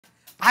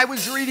I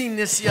was reading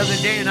this the other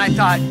day and I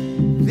thought,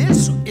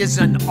 this is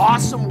an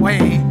awesome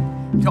way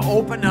to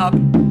open up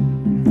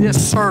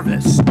this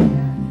service.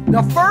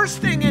 The first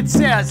thing it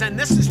says, and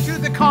this is to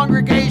the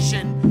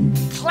congregation,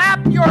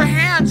 clap your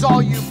hands,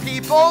 all you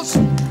peoples.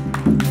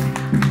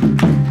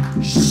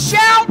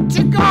 Shout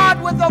to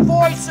God with a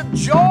voice of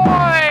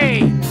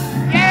joy.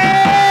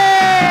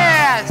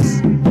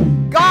 Yes!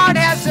 God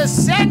has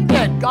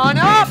ascended, gone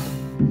up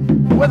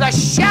with a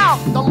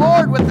shout. The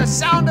Lord with the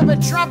sound of a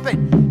trumpet.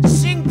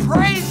 Sing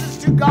praises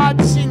to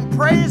God. Sing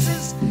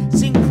praises.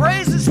 Sing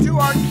praises to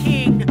our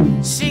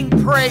King. Sing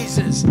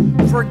praises.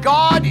 For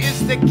God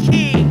is the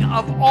King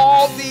of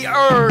all the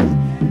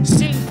earth.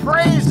 Sing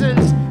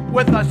praises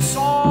with a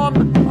psalm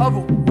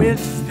of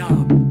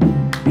wisdom.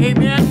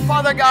 Amen.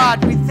 Father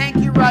God, we thank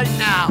you right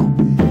now,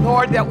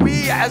 Lord, that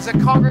we as a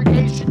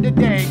congregation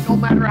today, no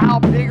matter how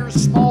big or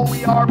small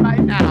we are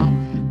right now,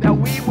 that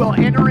we will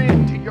enter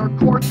into your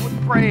courts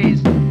with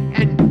praise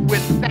and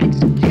with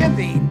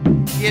thanksgiving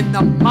in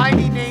the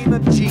mighty name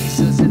of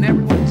Jesus. And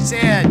everyone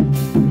said,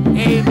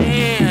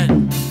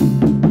 amen.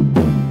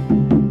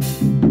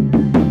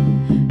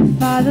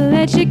 Father,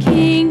 let your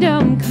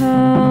kingdom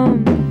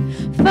come.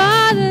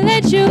 Father,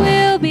 let your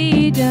will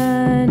be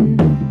done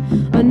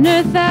on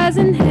earth as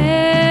in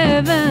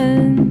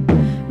heaven,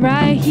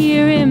 right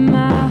here in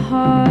my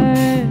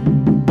heart.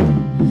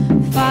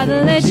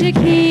 Father, let your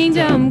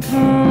kingdom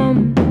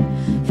come.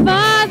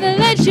 Father,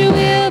 let your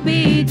will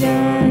be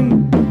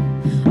done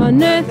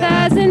on earth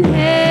as in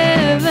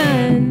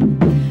heaven,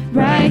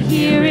 right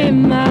here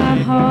in my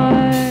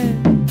heart.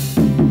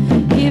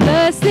 Give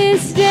us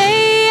this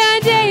day our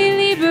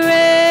daily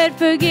bread.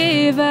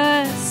 Forgive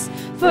us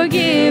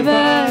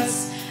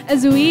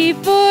as we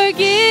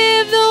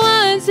forgive the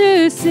ones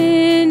who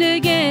sinned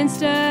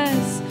against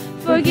us.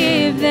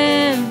 Forgive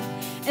them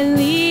and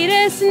lead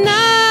us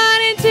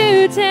not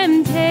into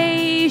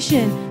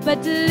temptation,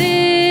 but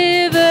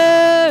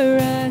deliver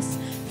us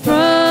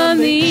from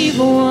the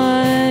evil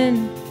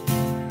one.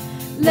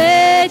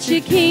 Let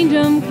your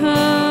kingdom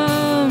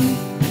come.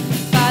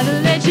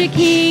 Father, let your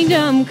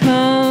kingdom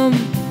come.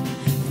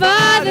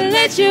 Father,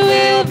 let your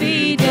will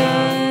be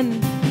done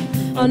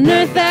on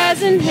earth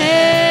as in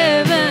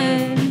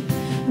heaven,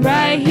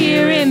 right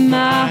here in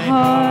my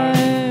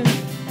heart.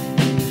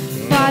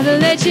 Father,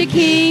 let your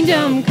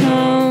kingdom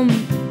come.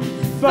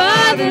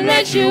 Father,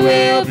 let your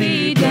will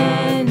be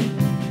done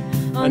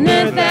on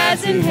earth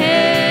as in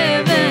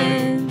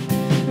heaven,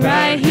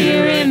 right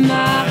here in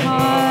my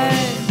heart.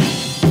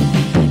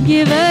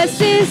 Give us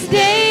this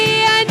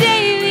day our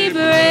daily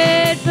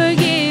bread.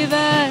 Forgive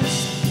us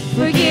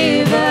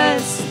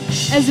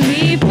as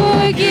we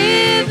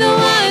forgive the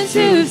ones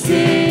who've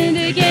sinned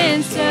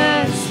against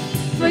us.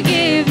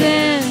 Forgive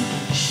them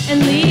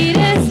and lead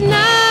us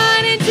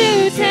not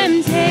into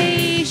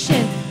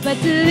temptation, but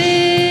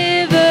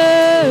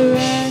deliver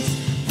us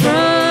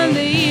from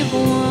the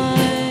evil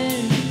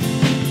one.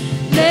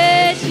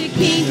 Let your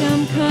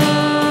kingdom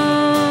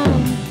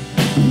come.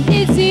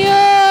 It's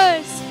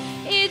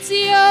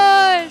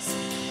yours,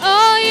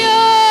 all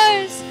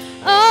yours,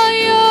 all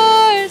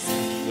yours.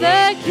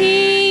 The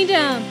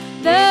kingdom,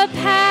 the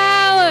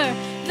power,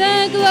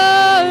 the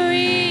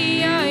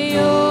glory are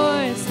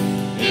yours.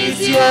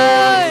 It's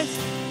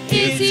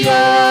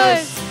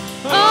yours,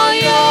 all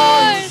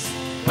yours,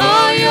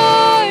 all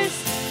yours.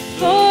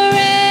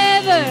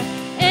 Forever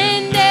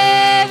and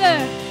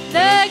ever,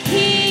 the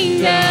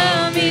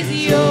kingdom is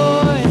yours.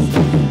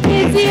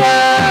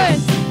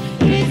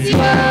 It's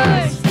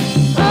yours,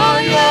 all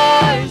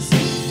yours,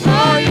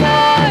 all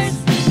yours.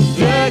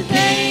 The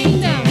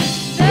kingdom,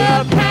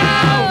 the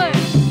power,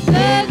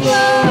 the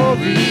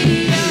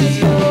glory are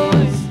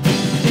yours.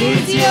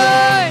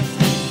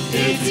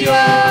 It's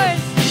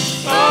yours,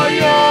 all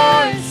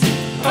yours,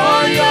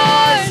 all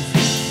yours.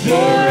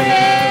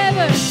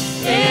 Forever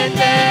and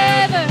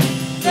ever,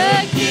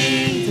 the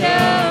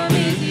kingdom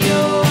is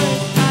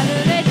yours.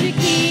 Father, let your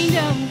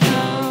kingdom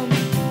come.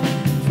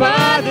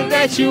 Father,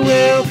 let your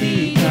will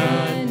be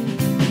done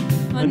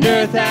on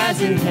earth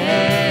as in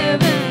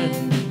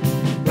heaven,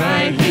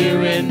 right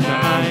here in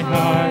my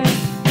heart.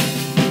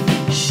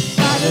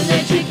 Father,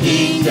 let your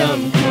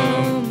kingdom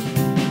come.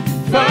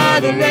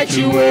 Father, let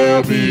your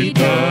will be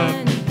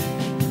done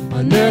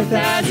on earth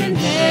as in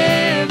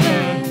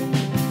heaven,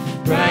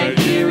 right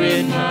here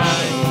in my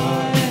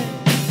heart.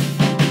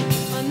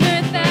 On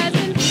earth as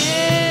in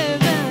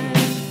heaven,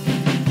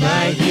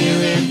 right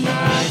here in my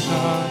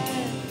heart.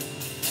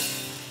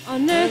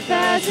 On earth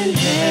as in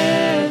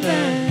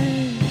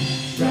heaven,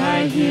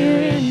 right here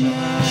in my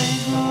heart.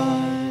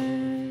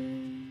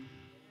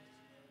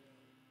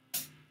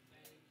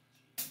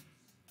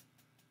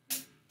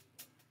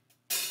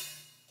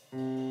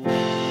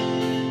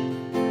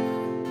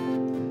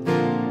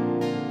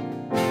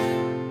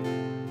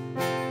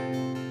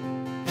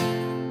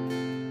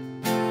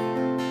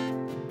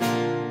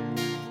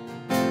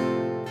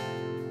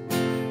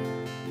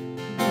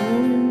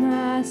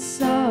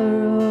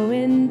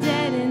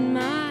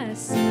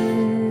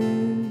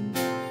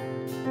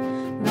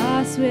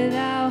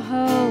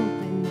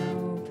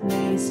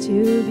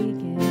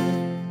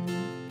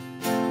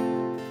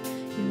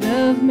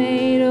 you've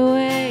made a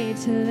way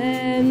to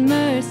let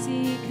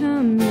mercy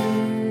come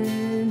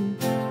in.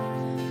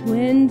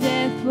 When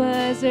death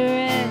was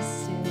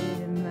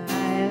arrested,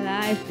 my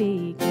life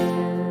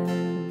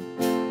began.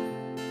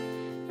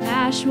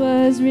 Ash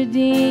was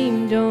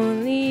redeemed,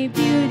 only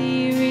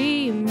beauty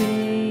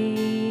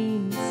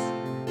remains.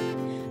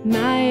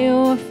 My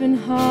orphan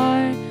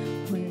heart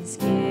was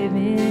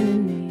given a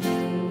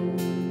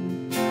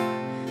name.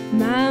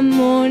 My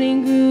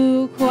mourning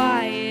grew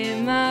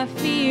quiet, my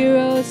fear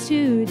rose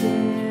to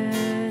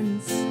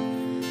dance.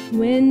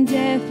 When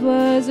death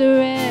was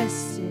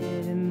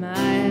arrested and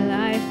my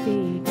life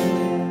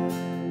began.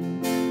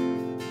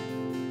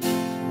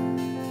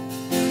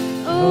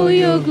 Oh,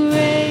 your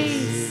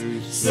grace,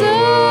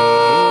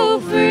 so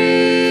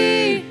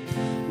free,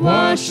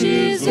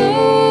 washes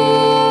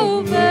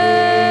over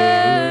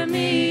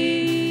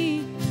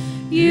me.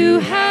 You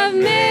have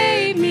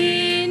made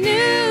me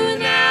new,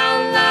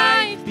 now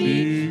life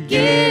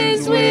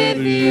begins with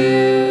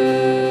you.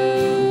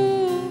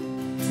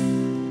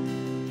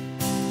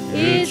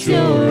 It's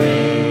your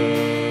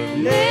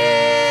endless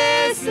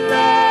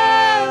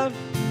love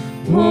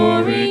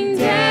pouring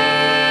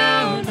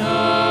down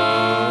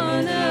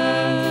on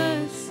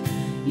us.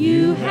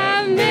 You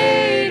have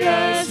made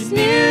us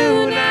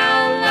new,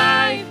 now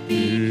life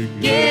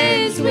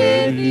begins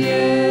with you.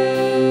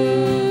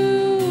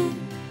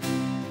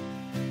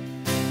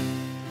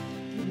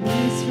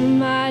 Released from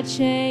my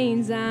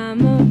chains,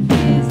 I'm a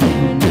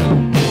prisoner no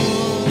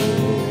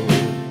more.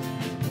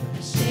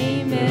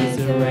 Shame as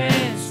a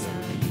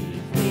ransom, he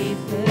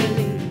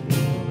faithfully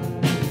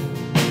bore.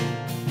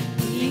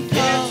 He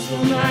called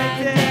for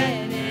my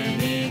debt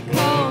and he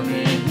called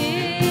me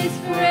his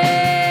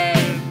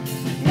friend.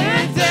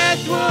 And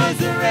death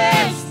was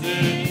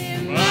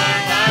arrested, my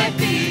life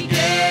began.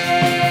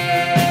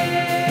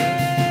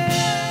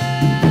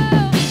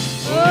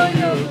 Oh,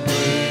 your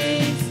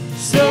grace,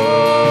 so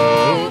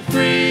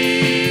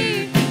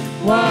free,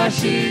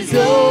 washes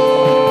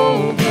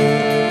over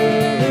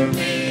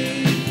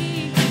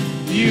me.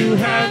 You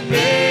have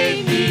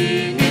made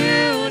me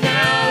new,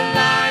 now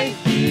life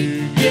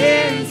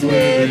begins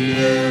with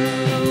you.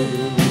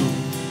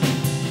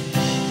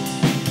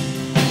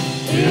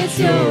 It's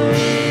your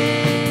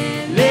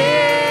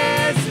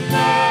endless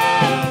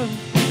love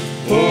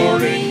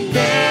pouring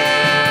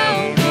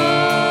down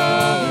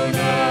on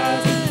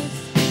us.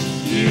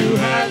 You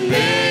have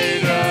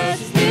made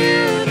us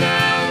new,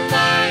 now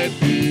life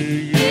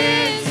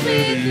begins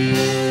with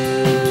you.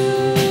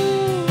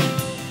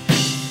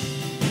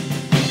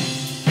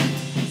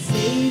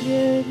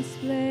 Savior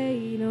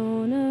displayed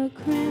on a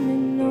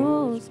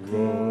criminal's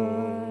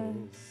cross.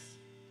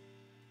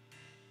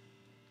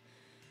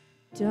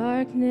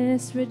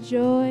 Darkness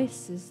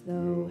rejoices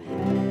though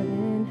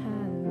heaven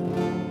had lost.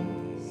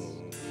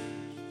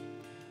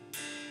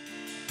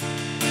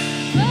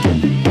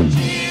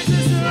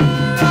 Jesus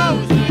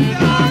arose with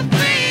our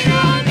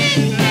freedom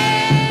in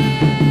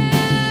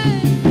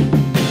hand.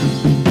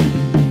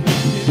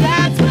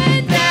 That's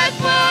when death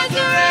was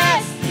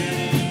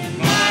arrested,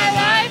 my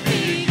life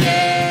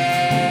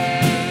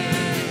began.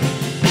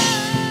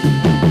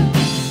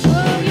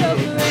 Oh, your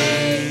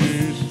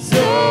grace,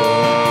 so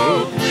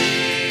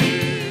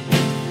free,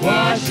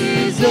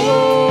 washes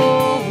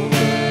over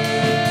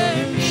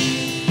me.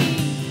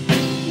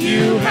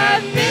 You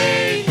have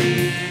made me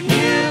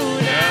new,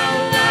 now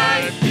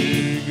life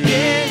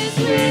begins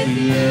with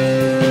you.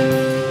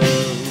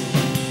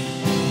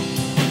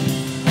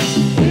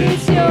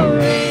 It's your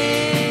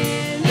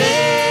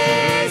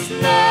endless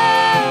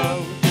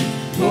love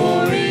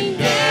pouring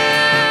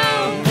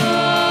down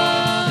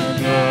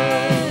on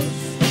us.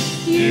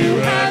 You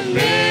have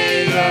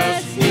made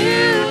us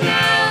new,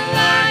 now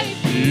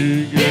life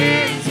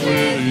begins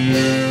with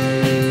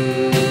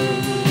you.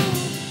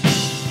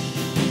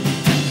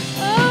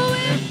 Oh,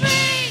 we're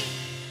free,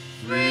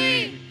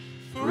 free,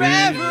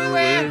 forever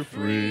we're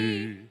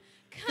free.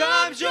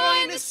 Come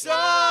join the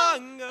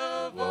song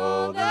of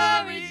all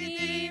the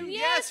redeemed.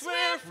 Yes,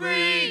 we're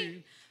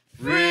free,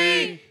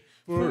 free,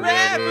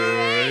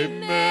 forever,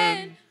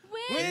 amen.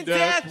 When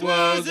death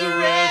was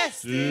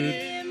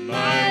arrested,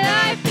 my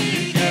life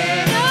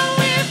began. Oh,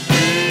 we're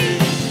free,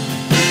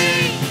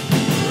 free,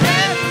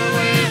 forever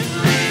we're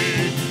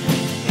free.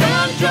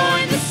 Come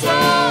join the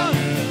song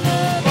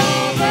of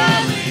all the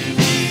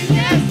redeemed.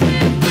 Yes,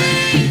 we're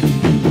free,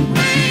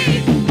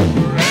 free,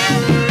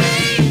 forever,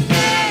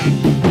 amen.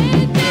 When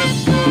death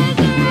was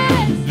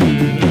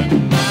arrested,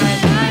 my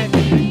life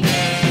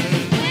began.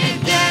 When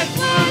death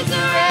was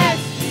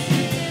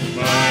arrested,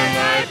 my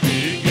life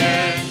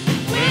began.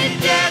 When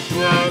death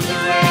was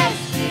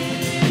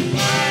arrested,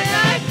 my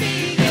life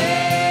began.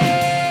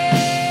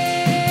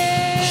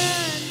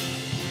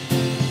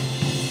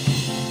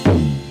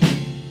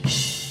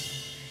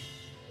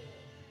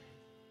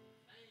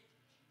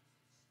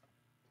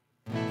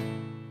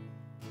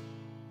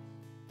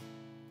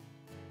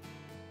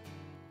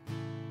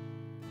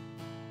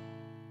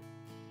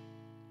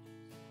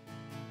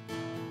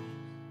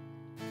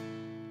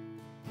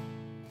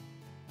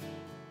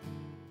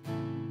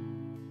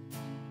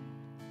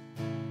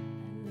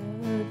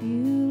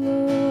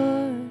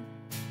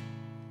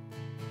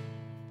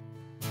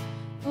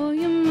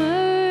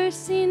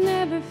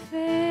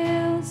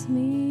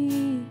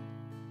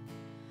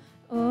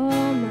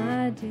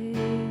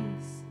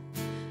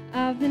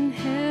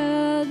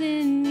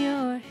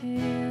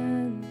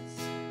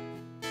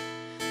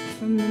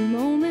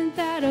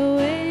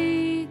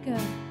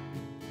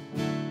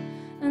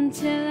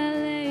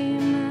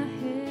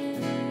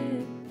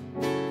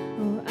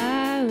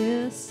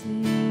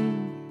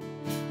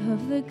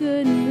 the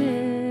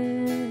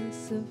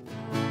goodness of God.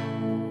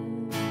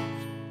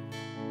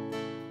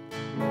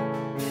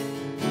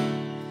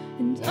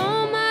 And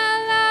all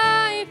my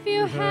life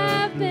you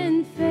have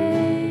been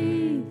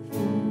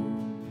faithful.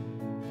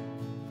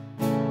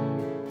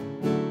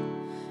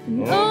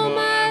 And all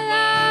my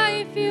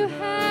life you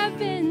have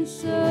been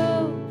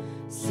so,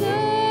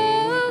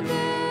 so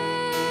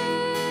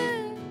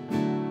good.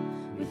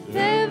 With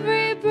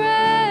every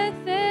breath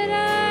that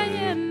I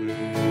am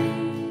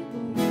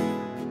able,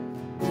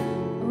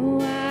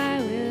 oh, I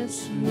will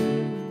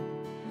sing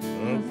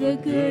of the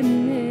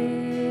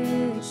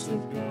goodness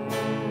of God.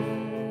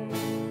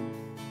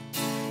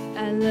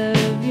 I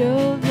love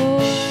your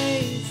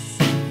voice.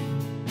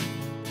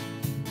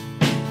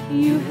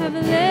 You have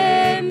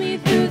led me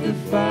through the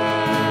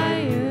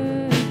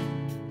fire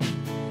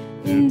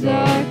in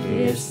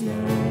darkest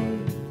night.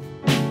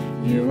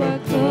 You are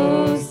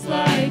close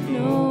like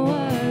no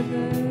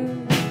other.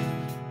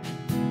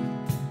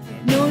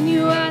 I've known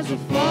you as a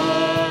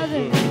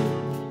father.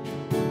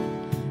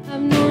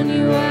 I've known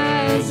you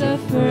as a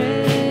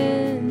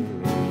friend.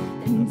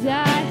 And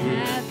I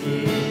have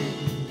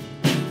lived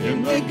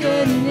in the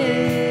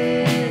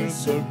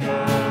goodness of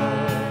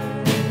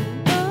God.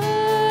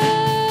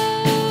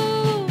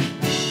 Oh,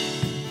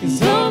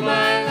 'cause all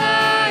my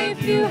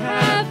life you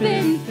have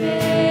been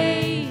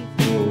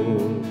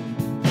faithful.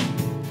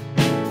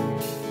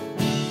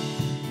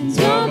 And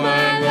all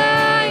my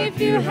life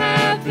you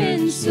have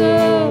been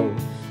so,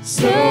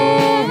 so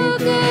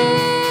good.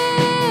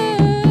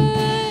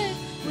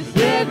 With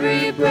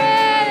every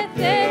breath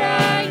that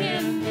I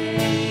am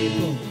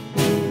able,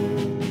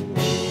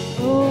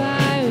 oh,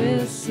 I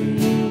will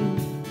sing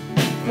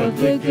of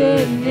the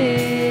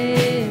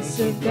goodness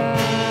of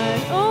God.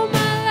 All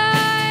my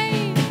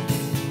life,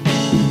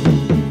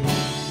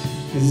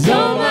 'cause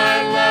all my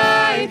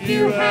life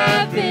you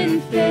have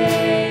been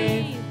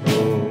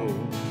faithful.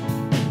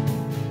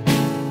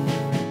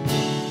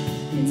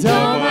 And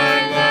all my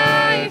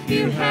life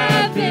you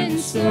have been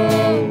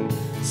so,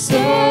 so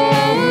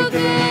good.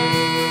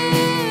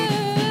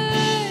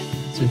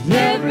 With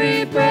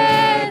every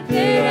breath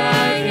that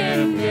I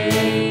am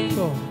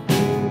able,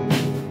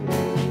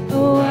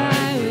 oh,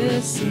 I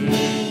will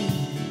sing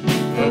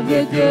of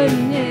the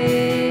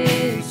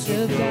goodness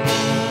of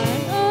God.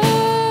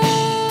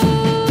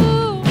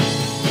 Oh,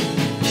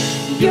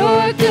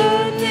 your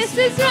goodness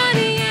is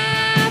running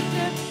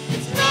after,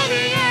 it's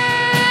running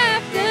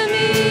after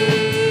me.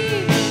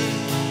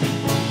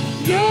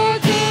 Your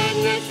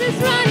goodness is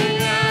running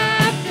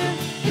after,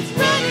 it's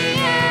running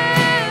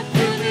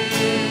after me.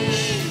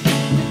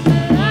 With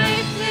my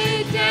life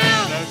laid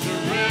down, I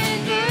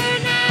surrender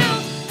now.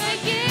 I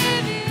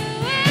give you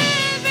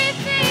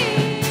everything.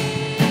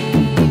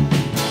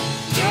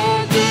 Your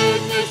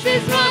goodness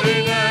is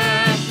running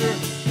after,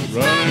 it's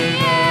running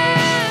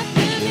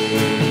after me.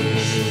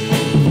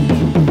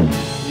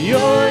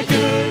 Your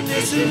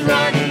goodness is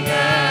running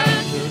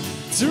after,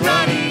 it's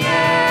running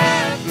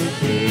after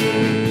me.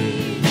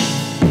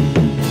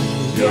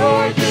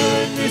 Your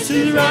goodness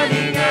is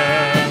running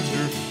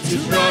after, it's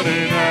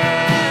running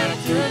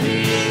after me.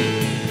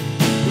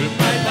 With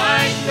my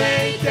life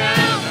laid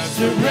down, I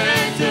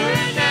surrender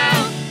now.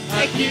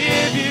 I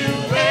give you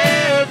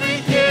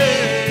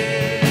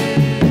everything.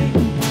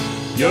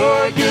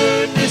 Your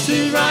goodness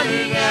is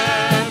running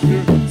after,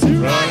 it's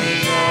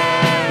running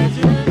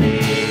after me.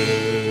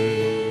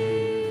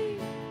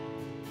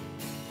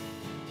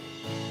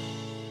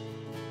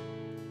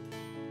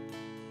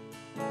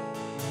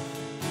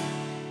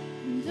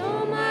 And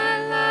all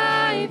my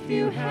life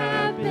you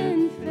have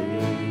been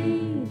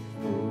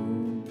faithful.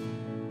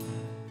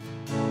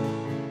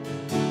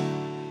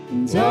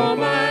 And all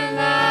my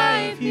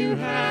life you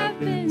have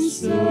been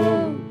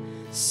so,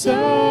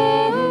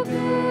 so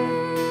good.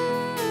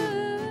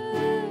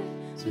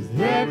 With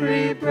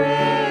every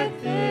breath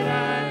that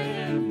I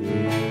am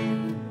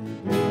in,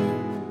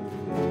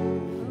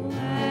 oh,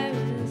 I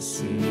will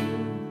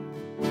sing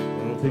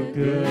of the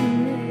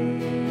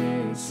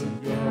goodness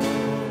of God.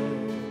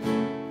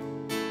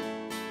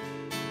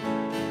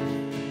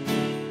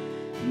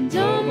 And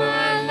all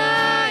my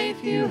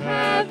life you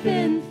have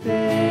been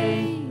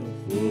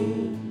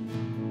faithful.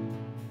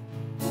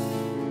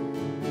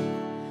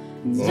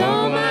 And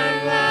all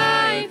my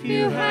life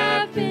you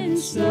have been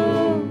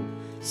so,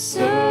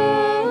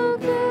 so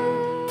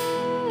good.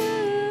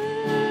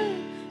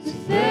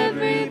 With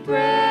every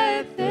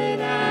breath that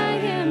I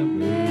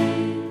am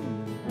in,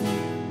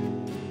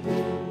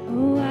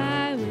 oh,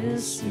 I will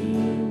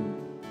sing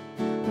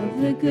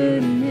of the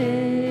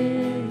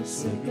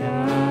goodness of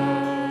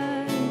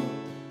God.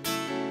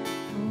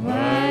 Oh,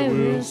 I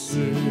will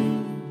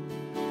sing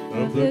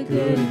of the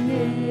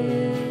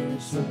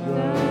goodness of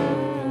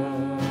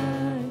God.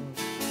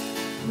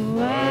 Oh,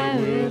 I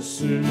will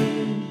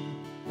sing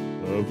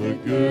of the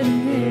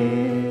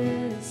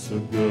goodness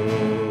of God.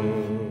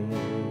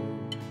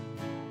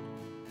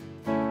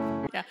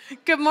 Yeah.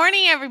 Good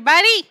morning,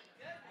 everybody.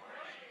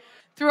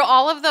 Through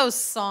all of those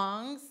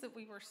songs that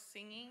we were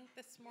singing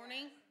this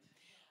morning,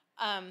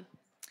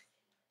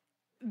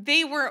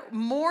 they were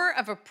more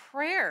of a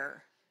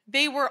prayer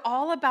they were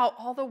all about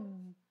all the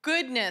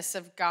goodness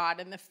of God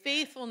and the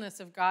faithfulness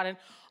of God and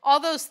all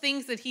those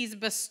things that he's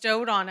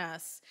bestowed on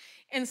us.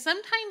 And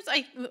sometimes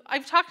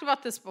I've talked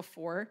about this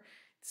before.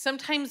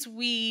 Sometimes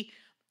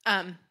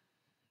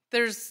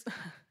there's,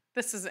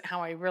 this isn't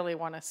how I really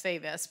want to say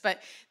this,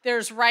 but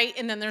there's right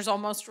and then there's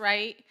almost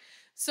right.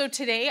 So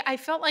today I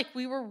felt like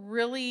we were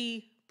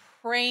really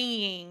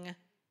praying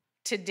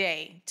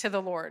today to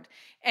the Lord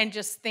and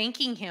just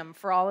thanking him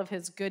for all of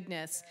his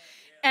goodness.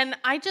 And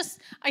I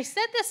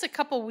said this a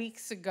couple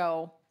weeks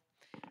ago.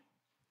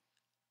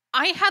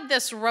 I had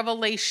this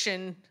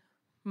revelation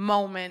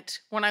moment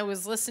when I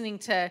was listening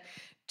to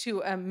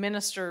a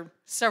minister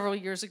several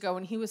years ago,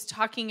 and he was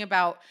talking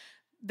about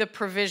the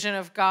provision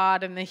of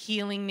God and the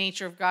healing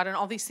nature of God and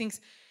all these things.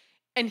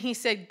 And he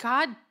said,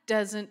 God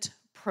doesn't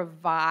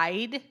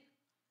provide,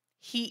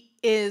 he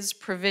is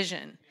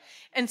provision.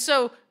 And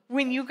so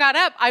when you got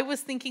up, I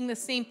was thinking the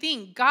same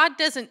thing. God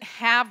doesn't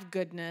have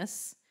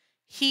goodness.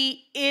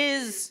 He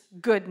is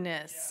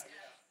goodness.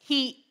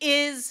 He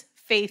is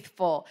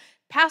faithful.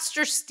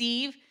 Pastor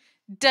Steve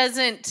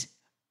doesn't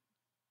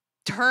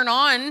turn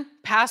on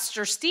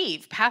Pastor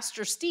Steve.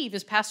 Pastor Steve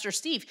is Pastor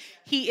Steve.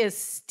 He is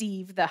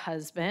Steve the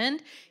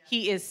husband.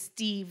 He is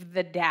Steve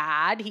the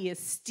dad. He is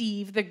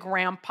Steve the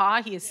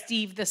grandpa. He is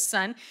Steve the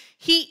son.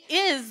 He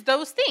is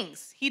those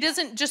things. He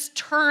doesn't just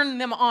turn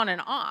them on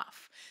and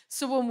off.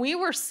 So when we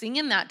were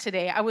singing that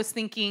today, I was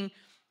thinking,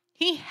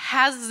 he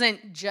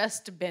hasn't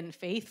just been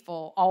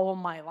faithful all of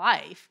my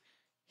life.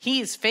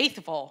 He's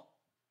faithful.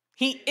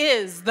 He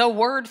is the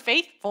word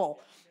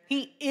faithful.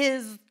 He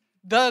is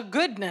the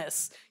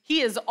goodness.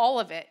 He is all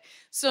of it.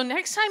 So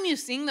next time you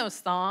sing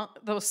those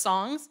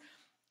songs,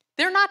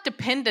 they're not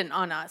dependent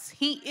on us.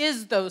 He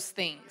is those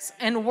things,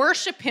 and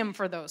worship him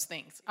for those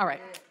things. All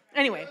right.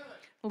 Anyway,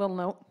 a little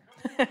note.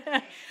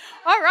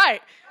 All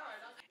right.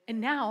 And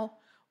now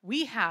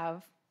we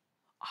have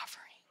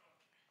offering.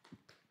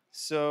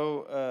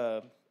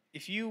 So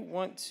if you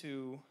want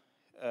to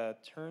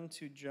turn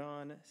to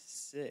John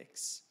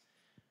 6,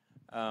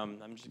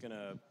 I'm just going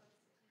to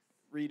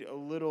read a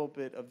little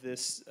bit of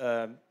this.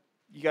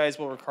 You guys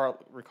will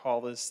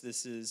recall this.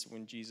 This is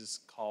when Jesus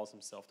calls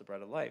himself the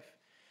bread of life.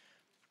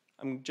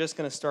 I'm just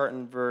going to start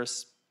in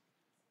verse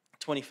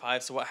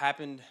 25. So what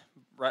happened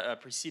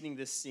preceding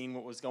this scene,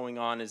 what was going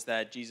on is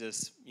that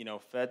Jesus,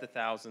 fed the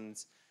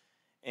thousands,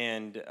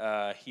 and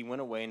he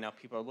went away, and now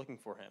people are looking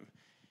for him.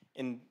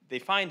 And they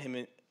find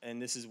him,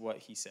 and this is what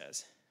he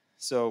says.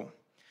 So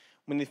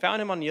when they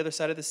found him on the other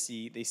side of the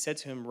sea, they said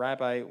to him,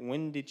 Rabbi,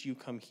 when did you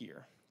come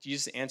here?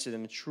 Jesus answered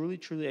them, truly,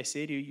 truly, I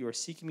say to you, you are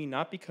seeking me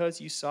not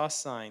because you saw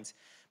signs,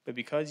 but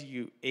because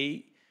you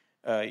ate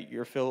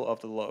your fill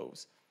of the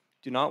loaves.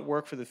 Do not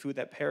work for the food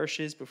that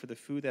perishes, but for the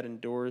food that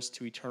endures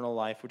to eternal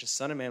life, which the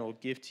Son of Man will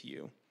give to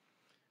you.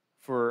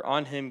 For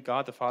on him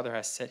God the Father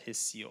has set his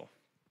seal.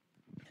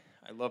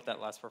 I love that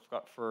last part.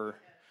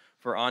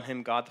 For on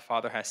him God the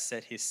Father has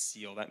set his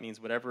seal. That means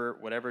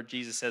whatever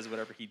Jesus says,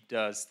 whatever he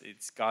does,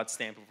 it's God's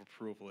stamp of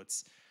approval.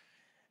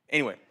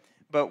 Anyway.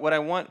 But what I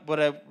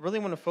really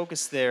want to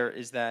focus there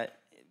is that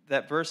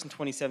verse in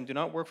 27, do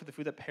not work for the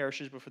food that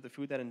perishes, but for the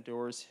food that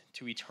endures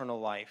to eternal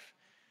life.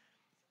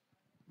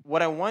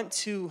 What I want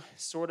to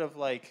sort of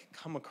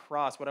come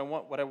across, what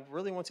I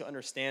really want to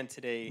understand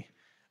today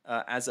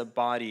as a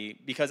body,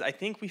 because I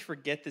think we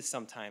forget this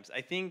sometimes.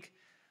 I think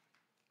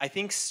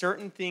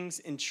certain things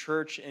in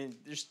church, and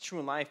it's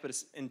true in life, but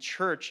in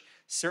church,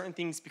 certain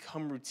things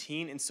become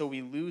routine, and so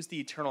we lose the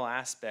eternal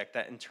aspect,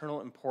 that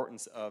internal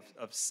importance of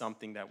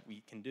something that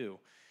we can do.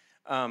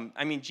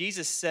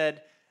 Jesus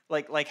said,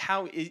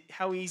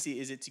 how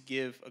easy is it to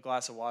give a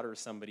glass of water to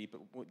somebody?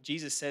 But what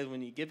Jesus said,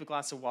 when you give a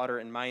glass of water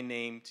in my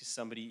name to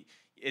somebody,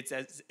 it's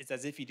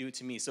as if you do it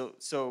to me.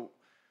 So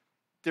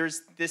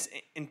there's this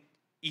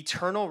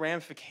eternal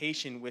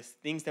ramification with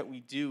things that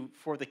we do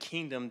for the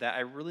kingdom that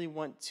I really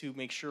want to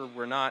make sure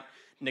we're not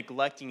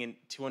neglecting and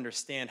to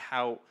understand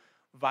how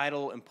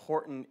vital,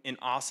 important, and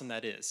awesome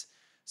that is.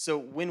 So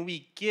when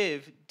we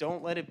give,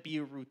 don't let it be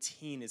a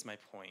routine is my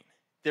point.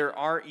 There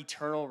are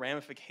eternal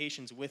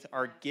ramifications with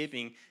our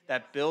giving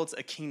that builds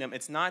a kingdom.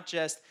 It's not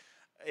just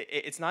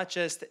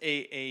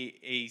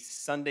a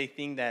Sunday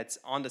thing that's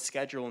on the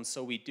schedule and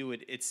so we do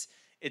it. It's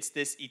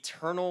this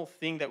eternal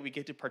thing that we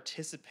get to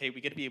participate.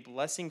 We get to be a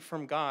blessing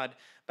from God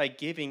by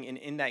giving, and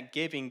in that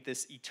giving,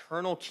 this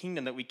eternal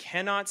kingdom that we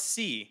cannot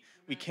see.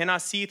 We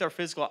cannot see with our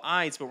physical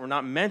eyes, but we're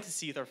not meant to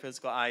see with our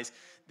physical eyes.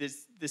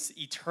 This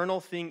eternal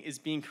thing is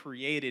being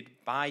created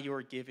by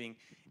your giving,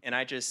 and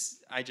I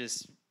just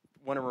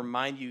want to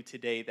remind you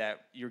today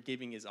that your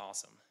giving is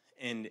awesome,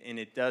 and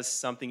it does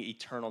something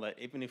eternal that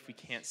even if we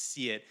can't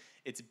see it,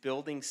 it's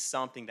building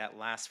something that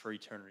lasts for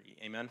eternity.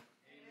 Amen?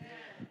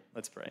 Amen.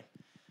 Let's pray.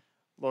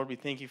 Lord, we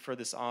thank you for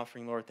this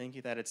offering. Lord, thank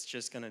you that it's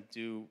just going to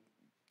do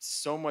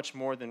so much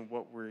more than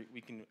what we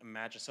can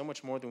imagine, so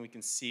much more than we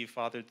can see,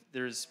 Father.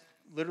 There's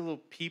literal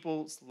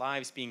people's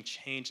lives being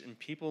changed and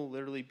people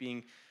literally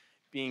being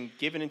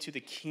given into the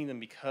kingdom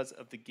because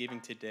of the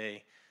giving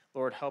today.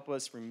 Lord, help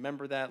us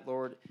remember that.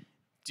 Lord,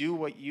 do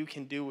what you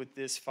can do with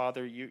this,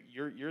 Father.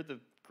 You're the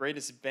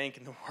greatest bank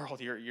in the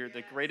world. You're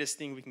the greatest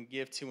thing we can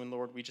give to. And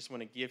Lord, we just want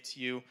to give to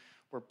you.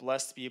 We're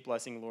blessed to be a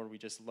blessing, Lord. We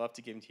just love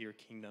to give into your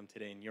kingdom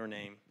today. In your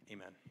name,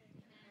 amen.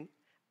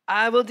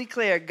 I will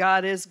declare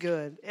God is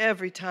good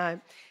every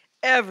time.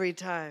 Every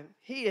time.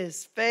 He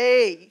is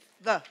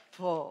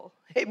faithful.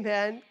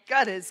 Amen.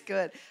 God is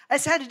good. I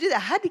just had to do that. I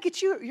had to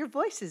get your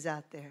voices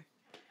out there.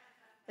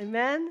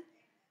 Amen.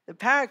 The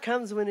power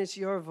comes when it's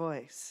your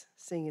voice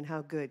singing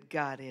how good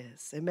God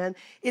is. Amen.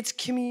 It's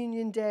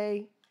Communion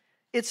Day.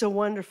 It's a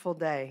wonderful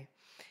day.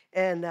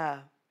 And,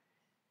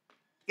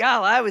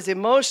 y'all, I was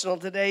emotional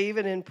today,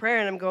 even in prayer.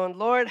 And I'm going,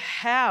 Lord,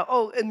 how?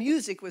 Oh, and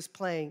music was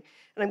playing.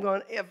 And I'm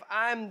going, if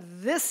I'm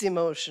this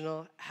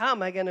emotional, how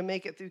am I going to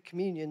make it through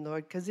communion,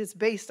 Lord? Because it's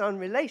based on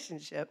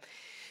relationship.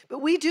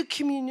 But we do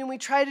communion. We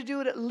try to do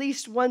it at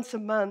least once a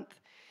month.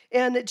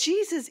 And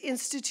Jesus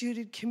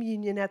instituted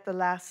communion at the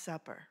Last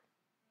Supper.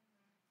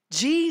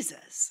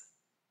 Jesus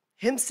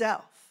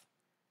himself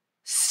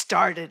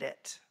started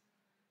it.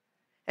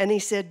 And he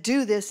said,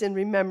 do this in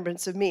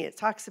remembrance of me. It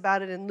talks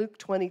about it in Luke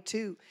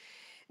 22.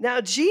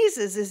 Now,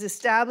 Jesus is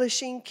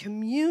establishing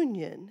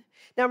communion.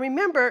 Now,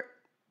 remember,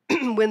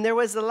 when there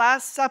was the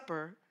Last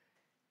Supper,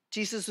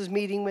 Jesus was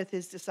meeting with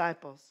his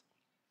disciples.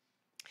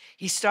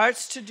 He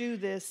starts to do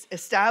this,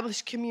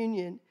 establish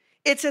communion.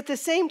 It's at the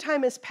same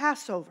time as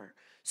Passover.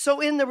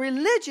 So in the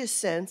religious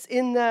sense,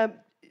 the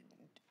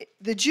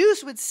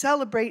Jews would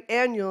celebrate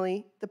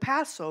annually the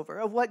Passover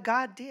of what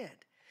God did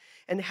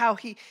and how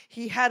he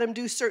had them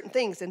do certain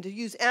things and to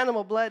use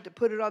animal blood to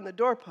put it on the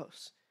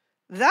doorposts.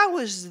 That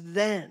was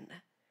then.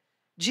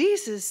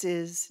 Jesus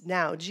is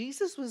now.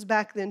 Jesus was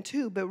back then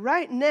too, but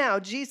right now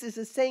Jesus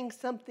is saying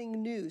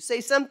something new. Say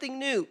something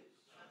new.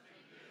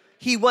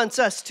 He wants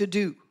us to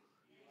do.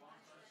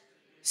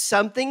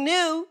 Something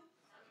new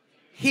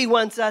he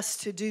wants us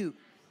to do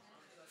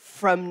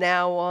from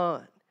now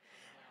on.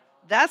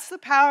 That's the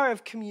power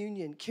of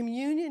communion.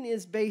 Communion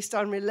is based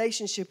on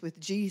relationship with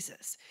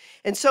Jesus.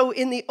 And so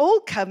in the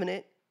old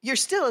covenant, you're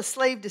still a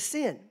slave to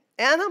sin.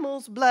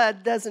 Animals'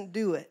 blood doesn't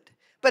do it.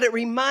 But it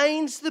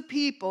reminds the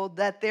people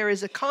that there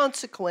is a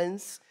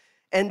consequence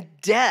and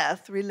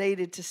death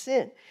related to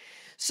sin.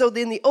 So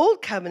in the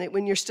old covenant,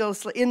 when you're still a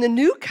slave, in the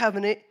new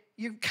covenant,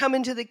 you come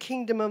into the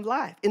kingdom of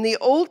life. In the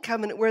old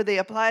covenant, where they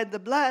applied the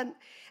blood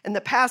and the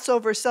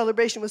Passover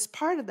celebration was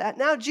part of that,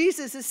 now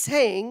Jesus is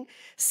saying,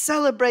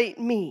 celebrate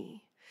me.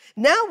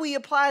 Now we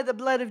apply the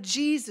blood of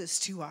Jesus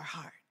to our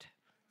heart.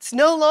 It's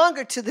no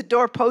longer to the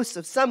doorposts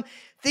of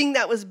something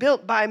that was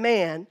built by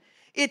man.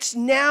 It's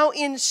now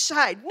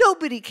inside.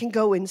 Nobody can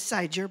go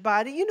inside your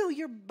body. You know,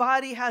 your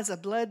body has a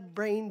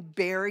blood-brain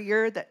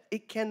barrier that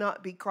it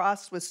cannot be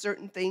crossed with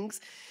certain things,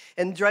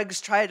 and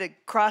drugs try to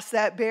cross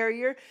that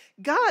barrier.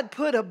 God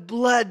put a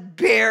blood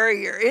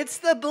barrier. It's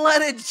the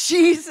blood of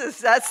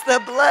Jesus. That's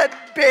the blood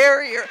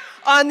barrier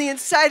on the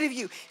inside of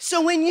you.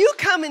 So when you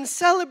come and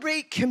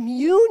celebrate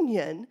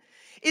communion,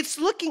 it's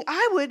looking,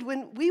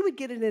 when we would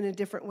get it in a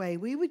different way.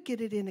 We would get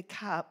it in a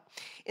cup,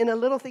 in a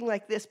little thing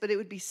like this, but it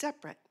would be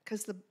separate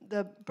because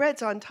the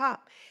bread's on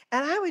top.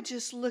 And I would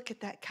just look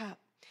at that cup.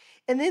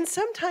 And then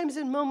sometimes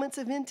in moments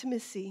of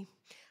intimacy,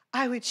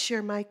 I would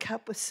share my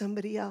cup with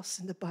somebody else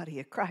in the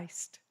body of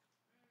Christ.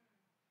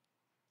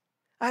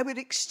 I would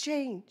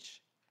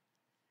exchange.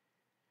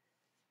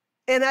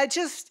 And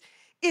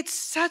it's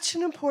such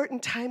an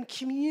important time.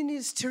 Communion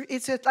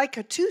it's like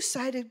a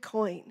two-sided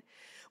coin.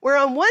 Where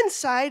on one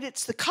side,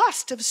 it's the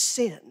cost of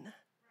sin.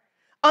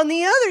 On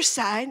the other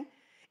side,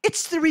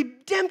 it's the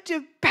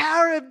redemptive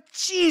power of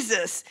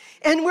Jesus.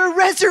 And we're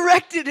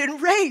resurrected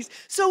and raised.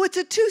 So it's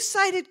a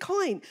two-sided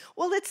coin.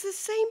 Well, it's the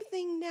same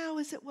thing now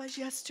as it was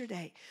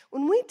yesterday.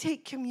 When we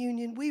take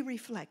communion, we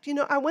reflect. You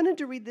know, I wanted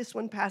to read this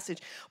one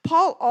passage.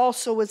 Paul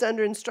also was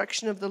under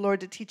instruction of the Lord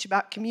to teach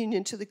about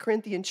communion to the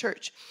Corinthian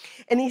church.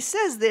 And he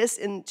says this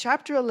in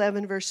chapter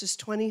 11, verses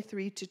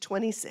 23 to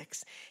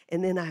 26.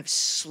 And then I've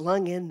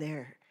slung in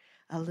there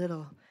a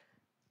little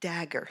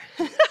dagger.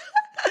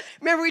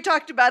 Remember, we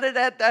talked about it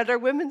at our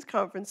women's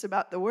conference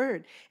about the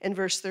word in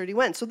verse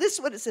 31. So this is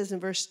what it says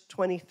in verse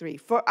 23.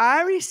 For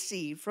I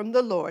received from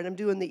the Lord, I'm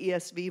doing the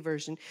ESV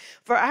version,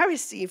 for I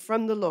received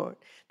from the Lord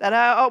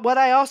what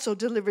I also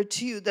delivered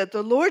to you, that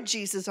the Lord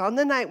Jesus on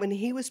the night when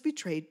he was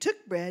betrayed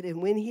took bread, and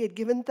when he had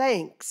given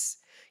thanks,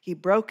 he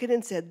broke it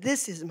and said,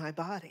 this is my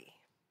body.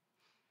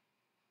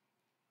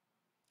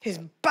 His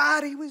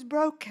body was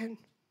broken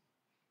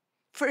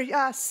for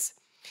us.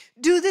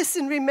 Do this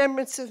in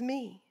remembrance of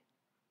me.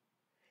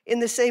 In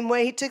the same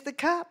way, he took the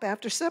cup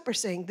after supper,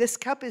 saying, this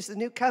cup is the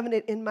new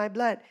covenant in my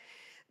blood.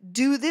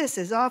 Do this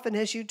as often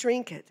as you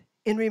drink it.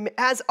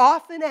 As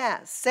often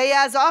as. Say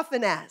as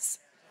often as.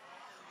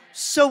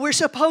 So we're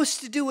supposed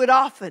to do it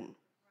often.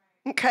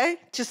 Okay?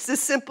 Just a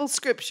simple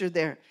scripture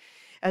there.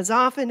 As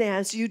often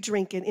as you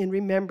drink it in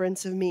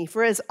remembrance of me.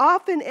 For as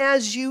often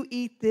as you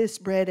eat this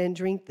bread and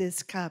drink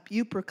this cup,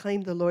 you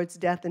proclaim the Lord's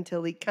death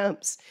until he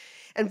comes.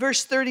 And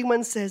verse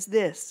 31 says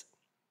this.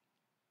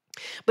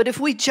 But if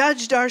we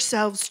judged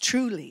ourselves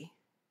truly,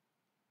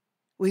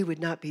 we would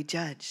not be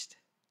judged.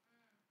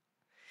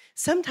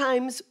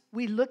 Sometimes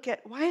we look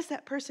at, why is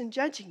that person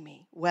judging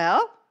me?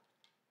 Well,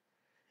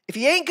 if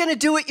you ain't going to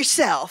do it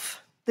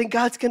yourself, then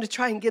God's going to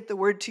try and get the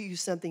word to you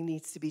something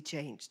needs to be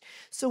changed.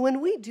 So when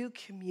we do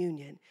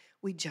communion,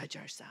 we judge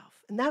ourselves.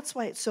 And that's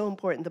why it's so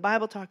important. The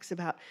Bible talks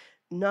about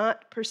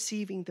not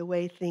perceiving the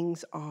way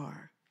things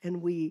are.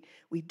 And we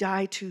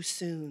die too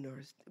soon,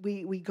 or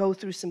we go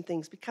through some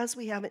things because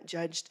we haven't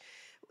judged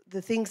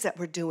the things that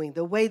we're doing,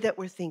 the way that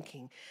we're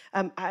thinking.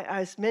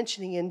 I was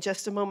mentioning in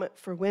just a moment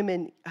for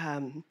women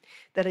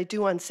that I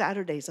do on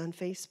Saturdays on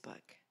Facebook.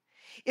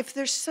 If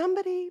there's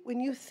somebody, when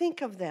you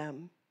think of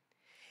them,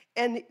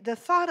 and the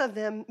thought of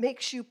them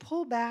makes you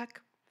pull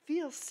back,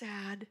 feel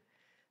sad,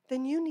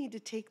 then you need to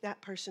take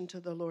that person to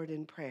the Lord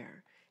in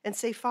prayer and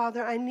say,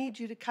 Father, I need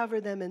you to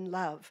cover them in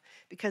love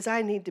because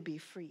I need to be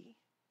free.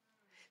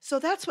 So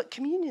that's what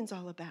communion's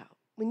all about.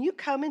 When you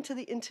come into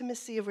the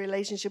intimacy of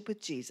relationship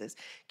with Jesus,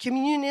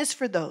 communion is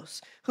for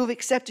those who've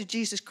accepted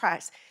Jesus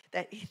Christ,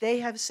 that they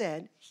have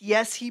said,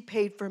 yes, he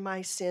paid for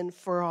my sin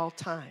for all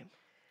time.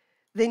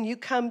 Then you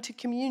come to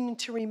communion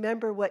to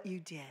remember what you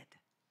did.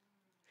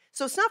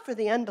 So it's not for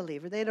the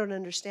unbeliever. They don't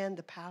understand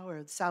the power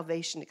of the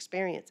salvation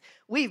experience.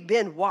 We've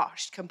been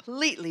washed,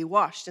 completely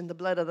washed in the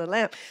blood of the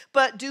Lamb.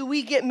 But do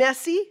we get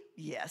messy?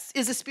 Yes.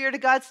 Is the Spirit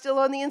of God still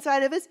on the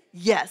inside of us?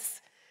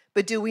 Yes.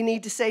 But do we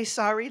need to say,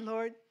 sorry,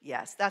 Lord?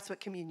 Yes, that's what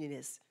communion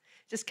is.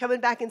 Just coming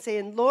back and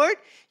saying, Lord,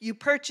 you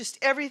purchased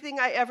everything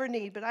I ever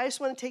need, but I just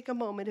want to take a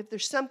moment. If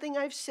there's something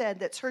I've said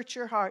that's hurt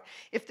your heart,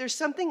 if there's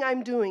something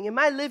I'm doing, am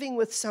I living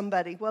with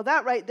somebody? Well,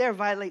 that right there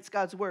violates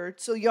God's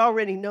word, so you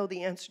already know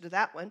the answer to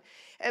that one.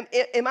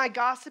 Am I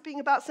gossiping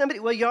about somebody?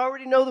 Well, you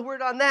already know the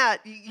word on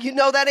that. You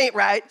know that ain't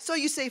right. So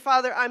you say,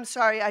 Father, I'm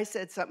sorry I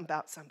said something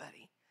about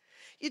somebody.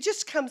 It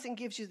just comes and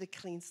gives you the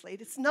clean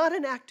slate. It's not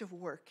an act of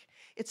work.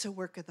 It's a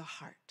work of the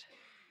heart.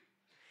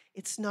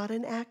 It's not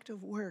an act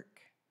of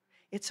work.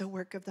 It's a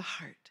work of the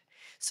heart.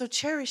 So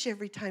cherish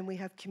every time we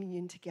have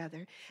communion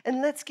together.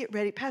 And let's get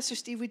ready. Pastor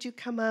Steve, would you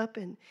come up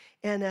and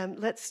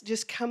let's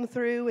just come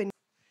through. And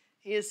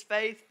he is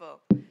faithful.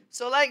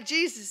 So like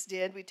Jesus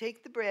did, we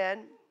take the bread,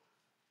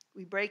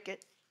 we break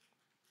it,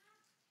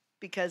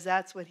 because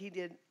that's what he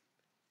did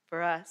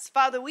for us.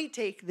 Father, we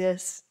take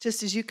this,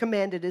 just as you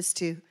commanded us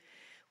to.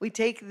 We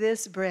take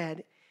this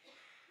bread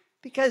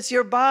because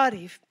your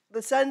body,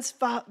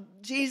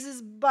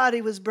 Jesus'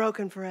 body was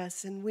broken for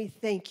us, and we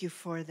thank you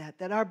for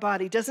that our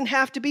body doesn't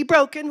have to be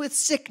broken with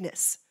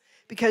sickness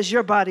because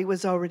your body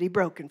was already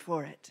broken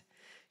for it.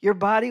 Your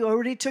body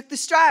already took the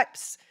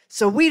stripes,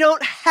 so we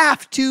don't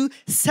have to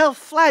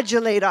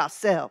self-flagellate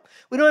ourselves.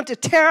 We don't have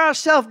to tear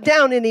ourselves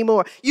down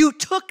anymore. You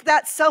took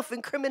that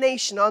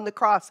self-incrimination on the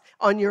cross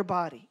on your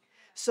body.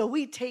 So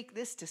we take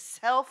this to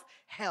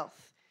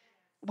self-health.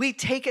 We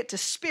take it to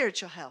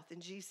spiritual health in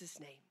Jesus'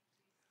 name.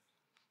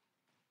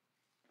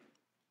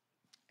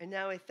 And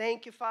now I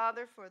thank you,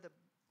 Father, for the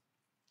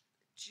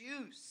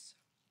juice.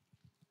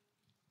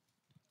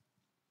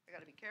 I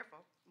got to be careful.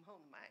 I'm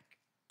holding the mic.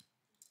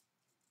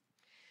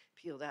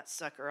 Peel that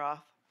sucker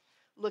off.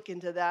 Look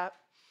into that.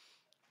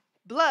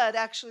 Blood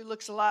actually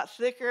looks a lot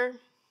thicker,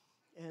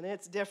 and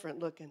it's different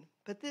looking.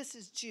 But this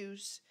is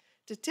juice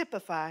to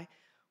typify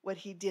what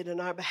he did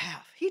on our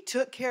behalf. He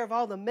took care of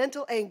all the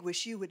mental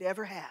anguish you would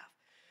ever have.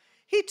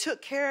 He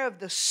took care of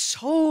the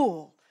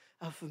soul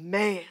of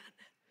man.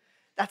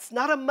 That's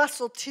not a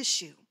muscle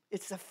tissue.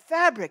 It's the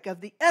fabric of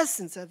the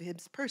essence of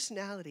his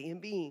personality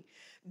and being.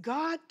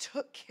 God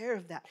took care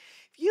of that.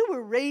 If you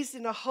were raised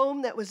in a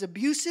home that was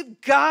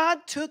abusive, God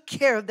took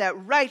care of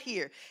that right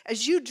here.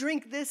 As you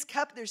drink this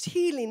cup, there's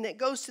healing that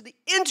goes to the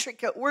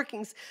intricate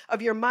workings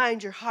of your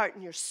mind, your heart,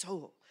 and your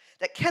soul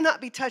that cannot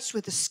be touched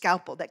with a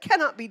scalpel, that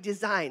cannot be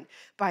designed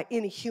by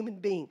any human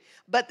being.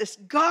 But this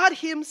God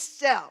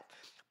himself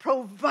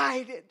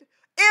provided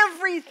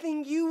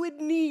everything you would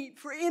need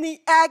for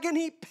any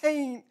agony,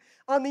 pain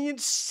on the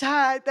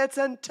inside that's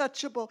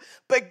untouchable.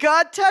 But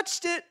God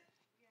touched it.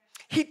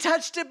 He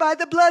touched it by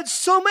the blood,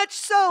 so much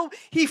so,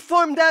 he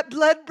formed that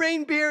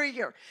blood-brain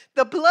barrier.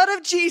 The blood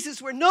of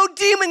Jesus where no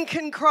demon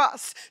can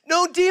cross,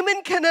 no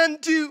demon can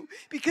undo,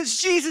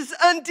 because Jesus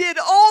undid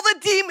all the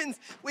demons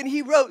when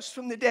he rose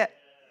from the dead.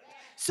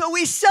 So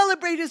we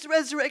celebrate his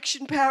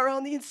resurrection power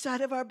on the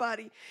inside of our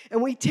body.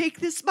 And we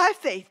take this by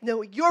faith,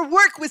 knowing your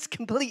work was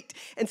complete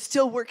and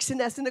still works in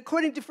us. And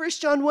according to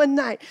 1 John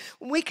 1:9,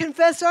 when we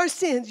confess our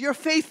sins, you're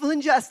faithful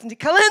and just, and to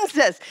cleanse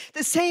us,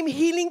 the same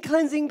healing,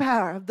 cleansing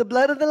power of the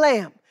blood of the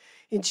Lamb.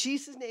 In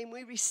Jesus' name,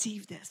 we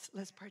receive this.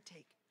 Let's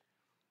partake.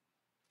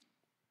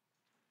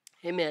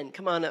 Amen.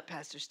 Come on up,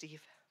 Pastor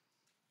Steve.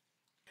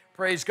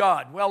 Praise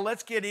God. Well,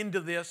 let's get into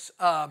this.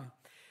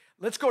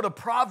 Let's go to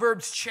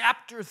Proverbs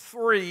chapter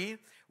 3.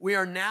 We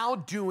are now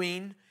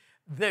doing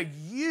the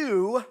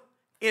U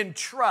in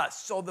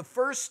trust. So the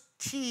first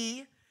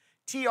T,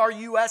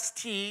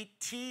 T.R.U.S.T,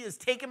 T is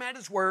take him at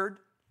his word.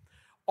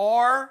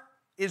 R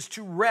is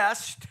to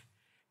rest.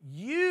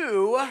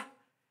 U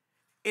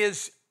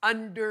is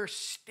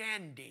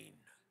understanding.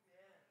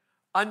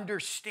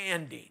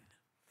 Understanding.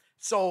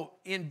 So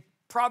in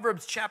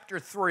Proverbs chapter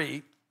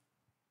 3,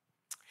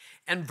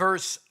 and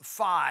verse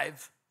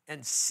 5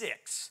 and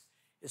 6.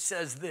 It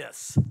says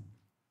this. I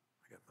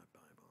got my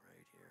Bible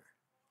right here.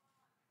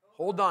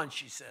 Hold on,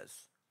 she says.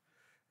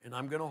 And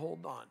I'm going to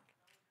hold on.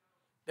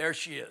 There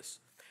she is.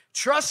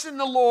 Trust in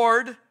the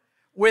Lord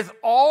with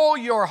all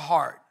your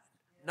heart.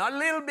 Not a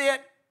little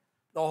bit,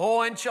 the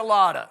whole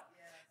enchilada.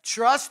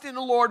 Trust in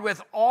the Lord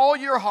with all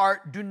your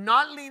heart. Do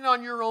not lean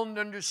on your own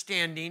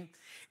understanding.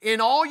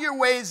 In all your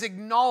ways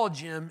acknowledge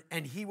him,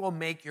 and he will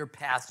make your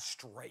path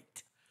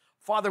straight.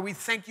 Father, we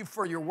thank you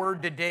for your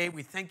word today.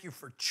 We thank you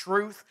for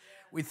truth.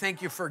 We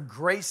thank you for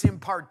grace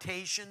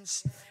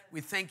impartations. We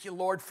thank you,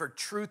 Lord, for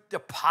truth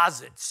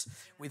deposits.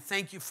 We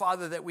thank you,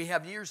 Father, that we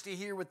have ears to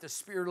hear what the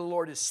Spirit of the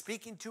Lord is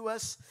speaking to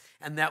us,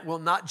 and that we'll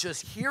not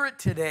just hear it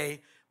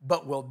today,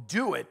 but we'll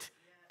do it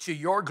to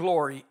your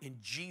glory in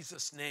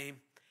Jesus'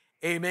 name.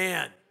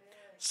 Amen.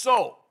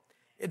 So,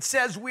 it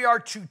says we are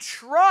to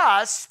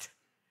trust,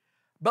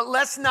 but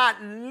let's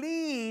not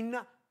lean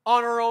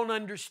on our own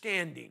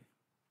understanding.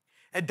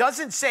 It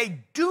doesn't say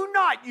do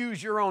not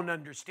use your own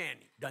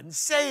understanding. It doesn't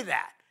say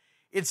that.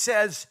 It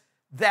says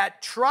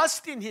that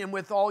trust in him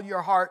with all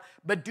your heart,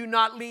 but do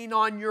not lean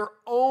on your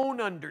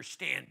own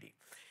understanding.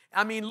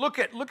 I mean, look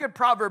at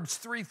Proverbs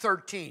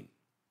 3:13.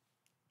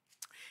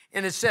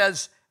 And it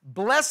says,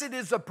 blessed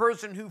is a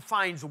person who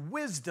finds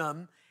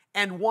wisdom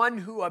and one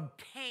who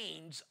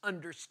obtains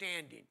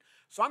understanding.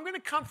 So I'm going to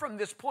come from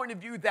this point of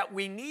view that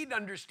we need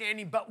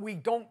understanding, but we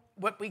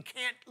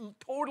can't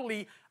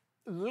totally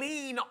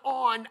lean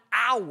on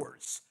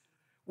ours.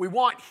 We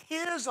want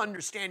his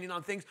understanding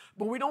on things,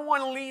 but we don't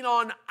want to lean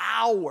on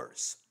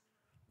ours.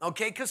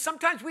 Okay? Because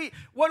sometimes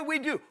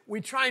what do?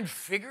 We try and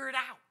figure it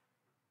out.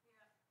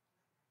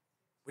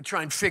 We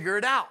try and figure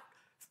it out.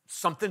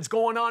 Something's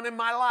going on in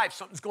my life.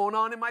 Something's going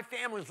on in my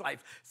family's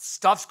life.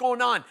 Stuff's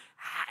going on.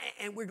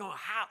 And we're going,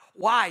 how?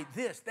 Why?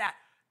 This, that.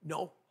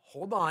 No,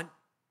 hold on.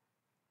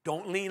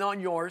 Don't lean on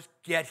yours.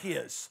 Get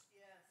his.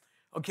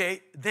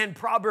 Okay? Then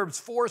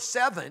Proverbs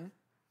 4:7,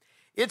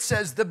 it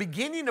says, the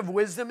beginning of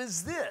wisdom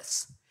is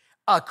this.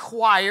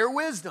 Acquire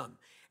wisdom.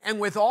 And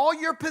with all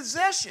your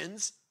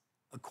possessions,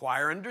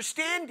 acquire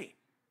understanding.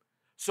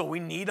 So we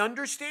need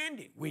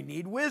understanding. We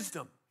need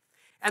wisdom.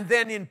 And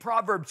then in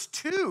Proverbs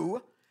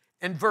 2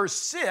 and verse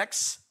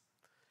 6,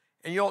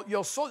 and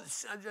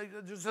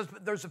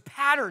there's a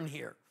pattern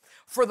here.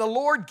 For the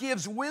Lord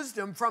gives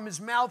wisdom, from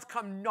his mouth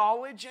come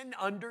knowledge and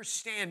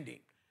understanding.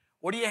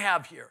 What do you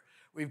have here?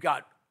 We've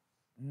got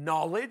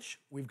knowledge,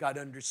 we've got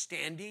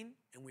understanding,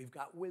 and we've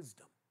got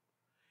wisdom.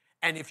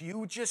 And if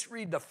you just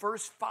read the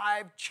first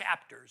 5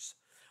 chapters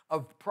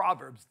of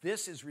Proverbs,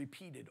 this is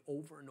repeated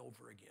over and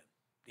over again.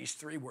 These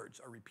 3 words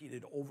are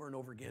repeated over and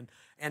over again,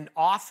 and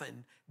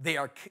often they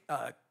are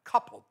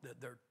coupled,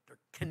 they're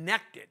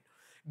connected.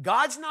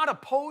 God's not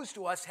opposed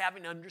to us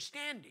having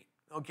understanding,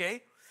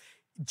 okay?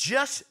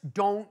 Just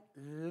don't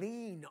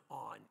lean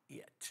on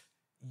it,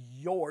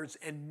 yours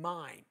and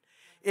mine.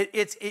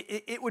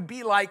 It would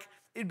be like,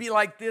 it'd be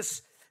like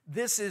this.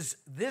 This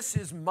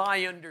is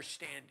my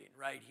understanding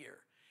right here.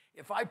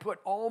 If I put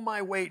all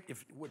my weight,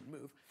 if it wouldn't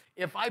move,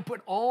 if I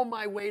put all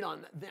my weight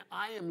on that, then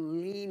I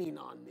am leaning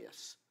on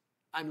this.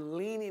 I'm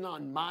leaning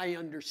on my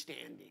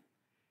understanding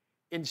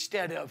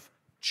instead of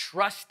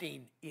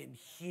trusting in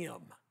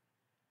him.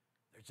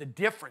 There's a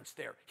difference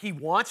there. He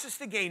wants us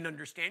to gain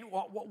understanding.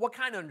 What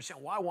kind of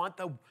understanding? Well, I want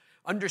the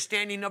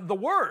understanding of the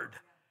word.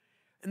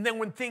 And then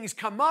when things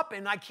come up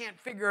and I can't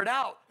figure it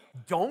out,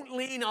 don't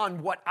lean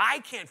on what I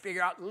can't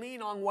figure out.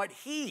 Lean on what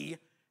he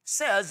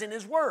says in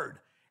his word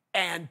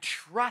and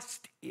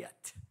trust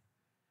it.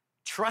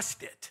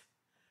 Trust it.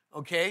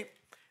 Okay?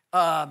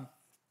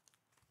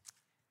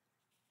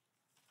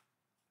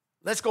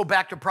 Let's go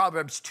back to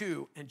Proverbs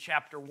 2 and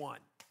chapter 1.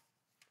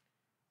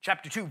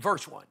 Chapter 2,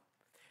 verse 1.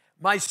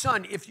 My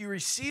son, if you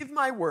receive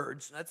my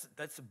words,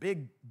 that's a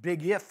big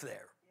if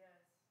there.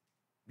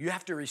 You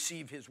have to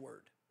receive his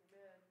word,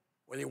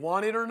 whether you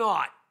want it or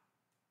not.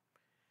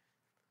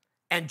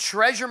 And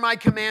treasure my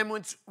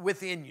commandments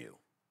within you.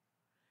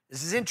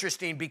 This is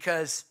interesting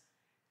because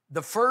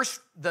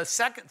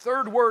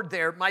third word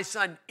there, my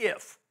son,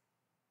 if.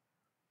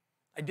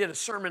 I did a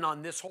sermon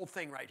on this whole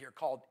thing right here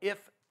called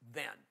If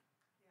Then.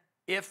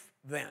 If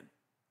then.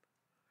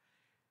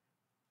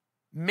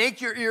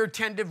 Make your ear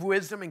attentive to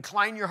wisdom,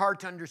 incline your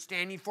heart to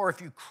understanding, for if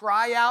you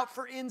cry out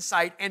for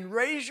insight and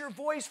raise your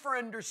voice for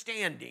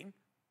understanding,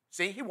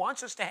 see, he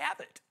wants us to have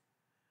it.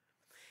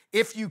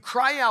 If you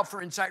cry out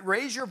for insight,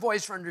 raise your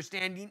voice for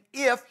understanding,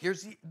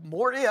 here's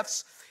more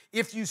ifs,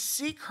 if you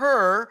seek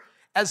her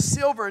as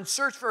silver and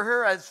search for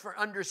her as for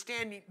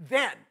understanding,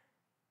 then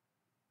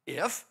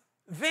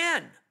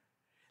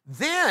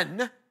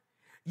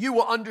you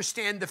will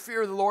understand the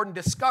fear of the Lord and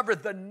discover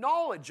the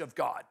knowledge of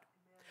God.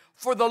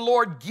 For the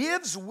Lord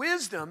gives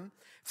wisdom,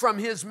 from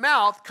his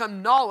mouth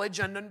come knowledge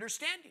and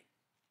understanding.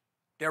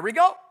 There we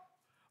go.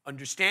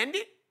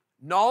 Understanding,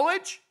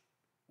 knowledge,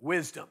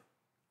 wisdom,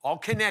 all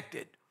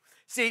connected.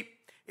 See,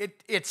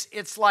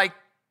 it's like,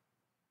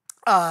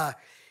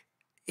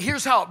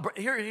 here's how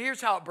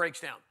it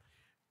breaks down.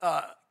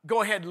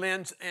 Go ahead,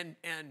 Lynn,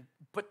 and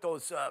put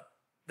those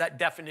that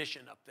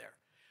definition up there.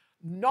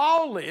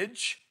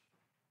 Knowledge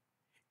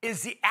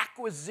is the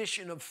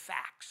acquisition of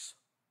facts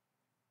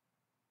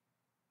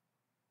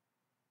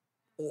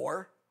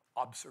or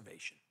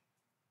observation.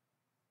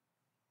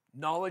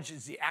 Knowledge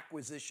is the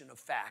acquisition of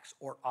facts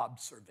or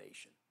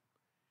observation.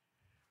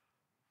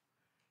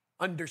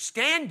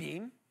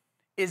 Understanding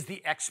is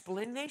the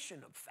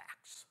explanation of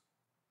facts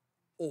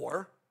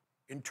or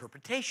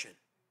interpretation.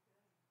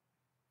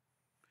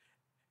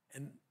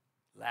 And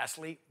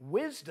lastly,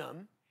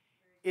 wisdom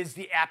is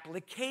the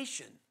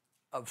application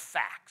of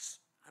facts.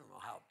 I don't know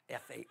how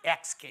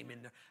F-A-X came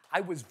in there. I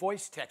was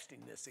voice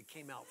texting this. It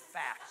came out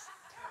facts.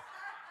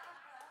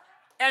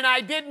 And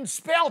I didn't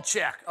spell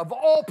check, of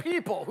all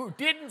people who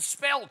didn't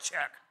spell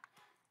check.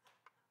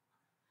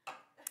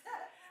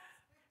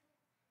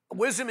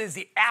 Wisdom is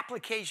the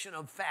application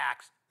of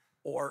facts,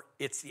 or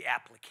it's the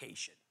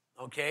application,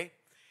 okay?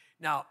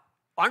 Now,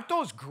 aren't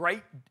those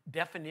great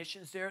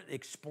definitions there,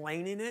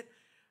 explaining it?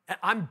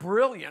 I'm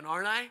brilliant,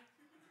 aren't I?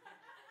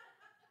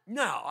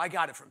 No, I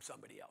got it from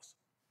somebody else.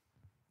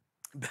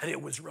 But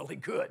it was really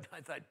good.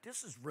 I thought,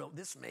 this is real,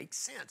 this makes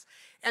sense.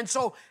 And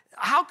so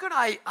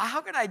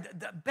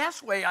the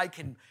best way I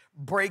can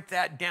break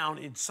that down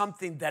in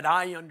something that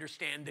I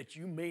understand that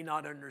you may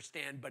not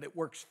understand, but it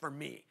works for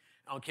me,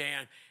 okay?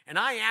 And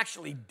I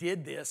actually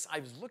did this. I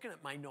was looking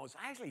at my notes.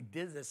 I actually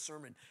did this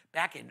sermon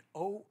back in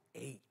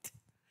 2008.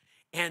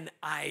 And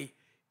I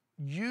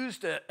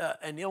used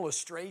an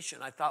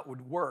illustration I thought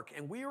would work.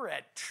 And we were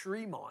at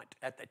Tremont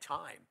at the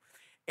time.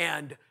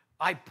 And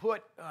I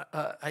put,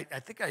 I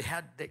think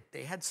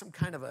they had some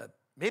kind of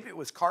maybe it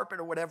was carpet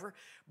or whatever,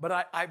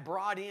 but I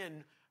brought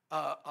in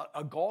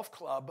a golf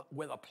club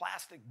with a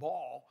plastic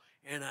ball,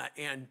 and I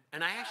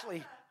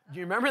actually, do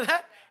you remember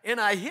that? And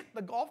I hit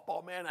the golf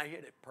ball, man. I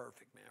hit it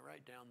perfect, man,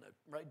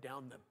 right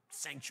down the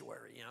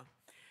sanctuary, you know.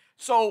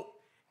 So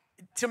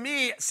to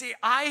me, see,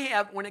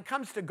 when it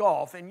comes to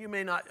golf, and you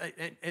may not,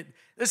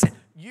 listen,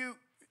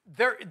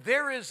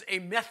 there is a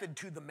method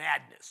to the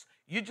madness.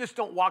 You just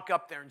don't walk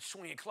up there and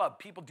swing a club.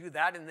 People do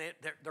that, and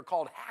they're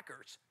called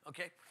hackers,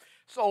 okay?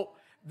 So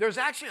there's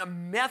actually a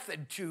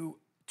method to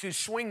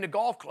swing the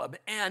golf club,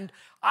 and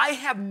I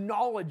have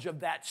knowledge of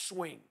that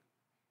swing,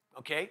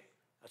 okay?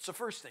 That's the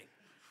first thing.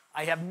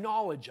 I have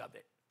knowledge of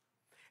it.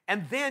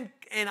 And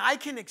I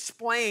can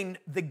explain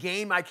the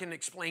game. I can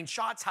explain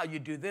shots, how you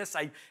do this.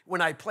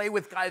 When I play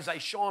with guys, I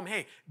show them,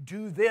 hey,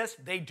 do this.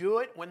 They do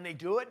it. When they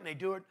do it, and they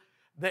do it,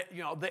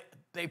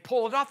 they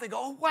pull it off. They go,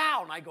 oh,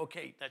 wow. And I go,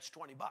 okay, that's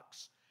 $20.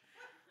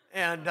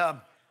 And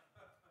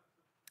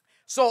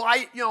so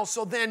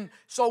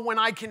when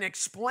I can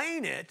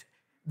explain it,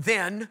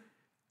 then,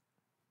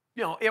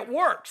 it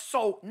works.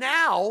 So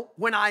now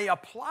when I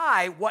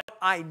apply what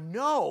I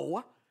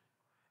know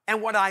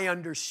and what I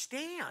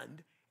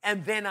understand,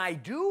 and then I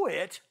do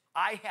it,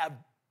 I have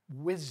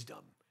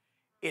wisdom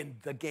in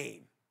the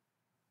game.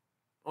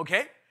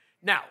 Okay?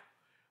 Now,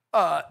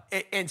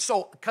 and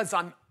so, because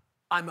I'm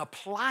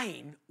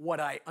applying what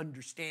I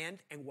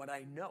understand and what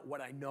I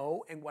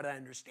know and what I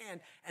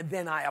understand, and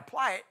then I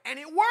apply it, and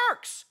it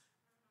works.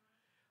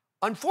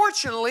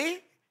 Unfortunately,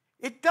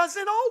 it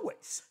doesn't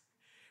always,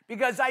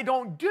 because I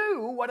don't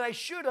do what I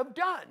should have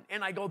done.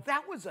 And I go,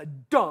 that was a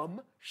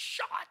dumb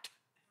shot.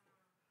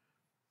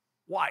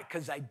 Why?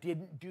 Because I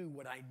didn't do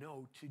what I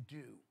know to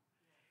do.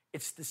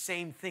 It's the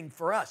same thing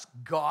for us.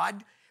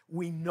 God,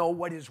 we know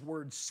what His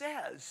Word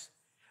says.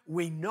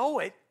 We know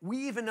it.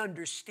 We even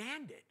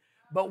understand it.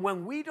 But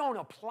when we don't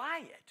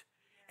apply it,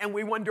 and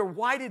we wonder,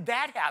 why did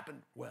that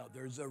happen? Well,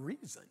 there's a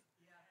reason.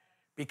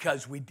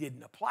 Because we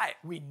didn't apply it.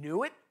 We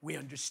knew it, we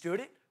understood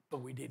it,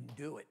 but we didn't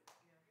do it.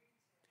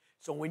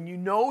 So when you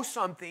know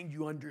something,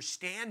 you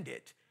understand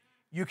it,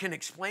 you can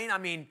explain. I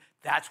mean,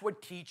 that's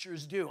what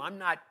teachers do.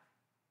 I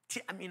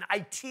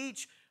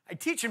teach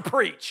and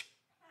preach.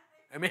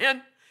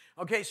 Amen?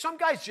 Okay, some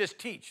guys just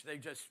teach.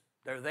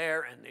 They're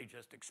there and they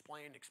just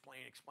explain.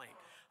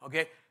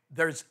 Okay?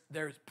 Here's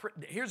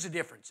the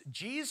difference.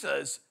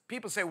 Jesus,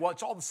 people say, well,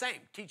 it's all the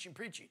same, teaching,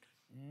 preaching.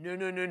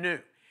 No.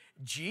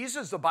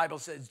 Jesus, the Bible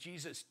says,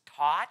 Jesus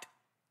taught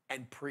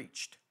and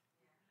preached.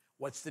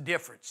 What's the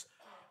difference?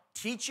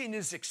 Teaching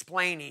is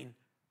explaining,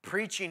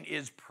 preaching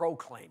is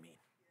proclaiming.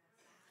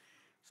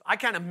 So I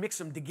kind of mix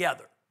them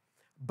together.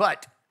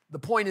 But the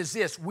point is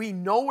this, we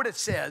know what it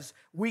says,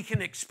 we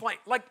can explain.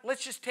 Like,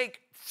 let's just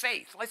take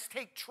faith, let's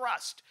take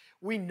trust.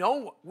 We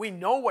know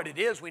what it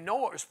is, we know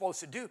what we're supposed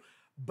to do,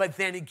 but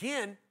then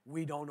again,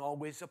 we don't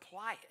always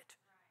apply it.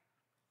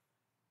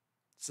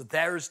 So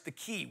there's the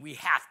key, we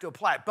have to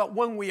apply it. But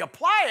when we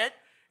apply it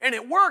and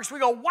it works, we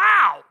go,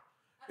 wow,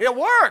 it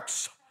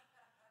works.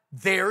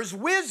 There's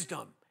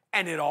wisdom,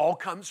 and it all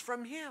comes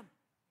from Him.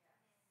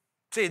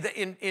 See,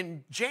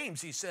 in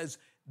James, he says,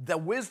 the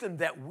wisdom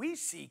that we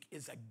seek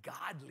is a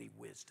godly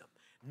wisdom,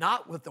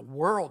 not what the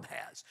world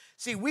has.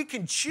 See, we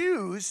can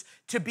choose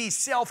to be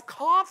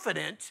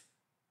self-confident.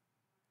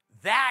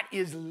 That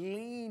is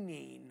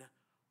leaning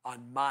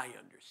on my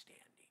understanding.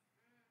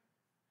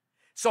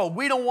 So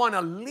we don't want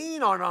to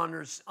lean on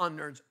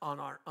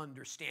our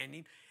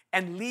understanding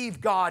and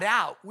leave God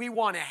out. We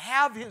want to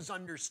have his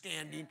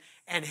understanding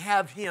and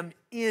have him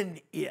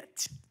in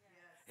it.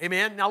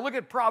 Amen. Now look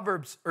at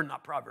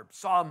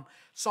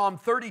Psalm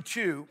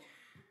 32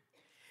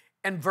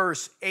 and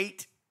verse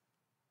 8.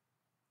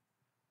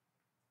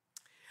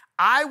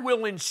 I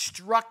will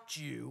instruct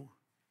you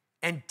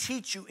and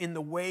teach you in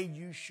the way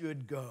you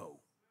should go.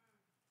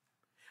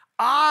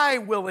 I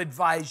will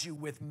advise you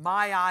with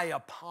my eye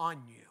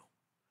upon you.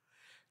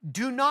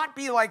 Do not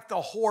be like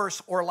the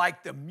horse or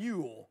like the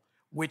mule,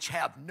 which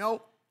have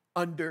no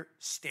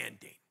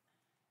understanding.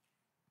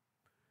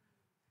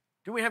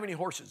 Do we have any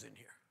horses in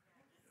here?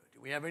 Do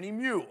we have any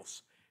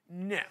mules?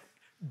 No.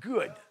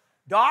 Good.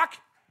 Doc,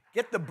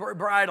 get the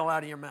bridle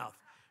out of your mouth.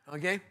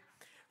 Okay?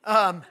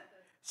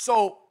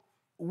 So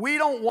we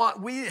don't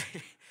want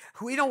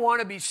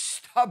to be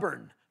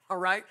stubborn, all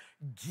right?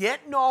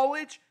 Get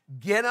knowledge,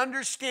 get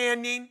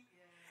understanding,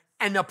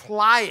 and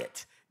apply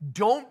it.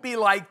 Don't be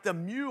like the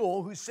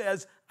mule who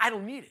says, I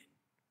don't need it.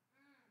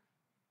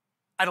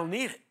 I don't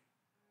need it.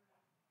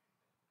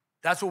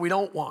 That's what we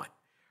don't want.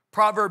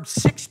 Proverbs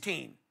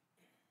 16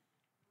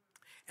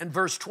 and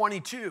verse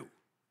 22.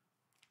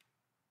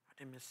 I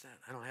didn't miss that.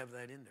 I don't have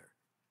that in there.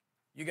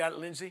 You got it,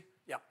 Lindsay?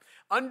 Yeah.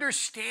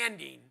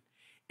 Understanding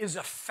is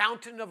a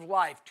fountain of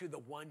life to the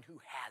one who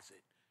has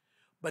it,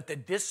 but the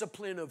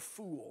discipline of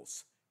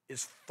fools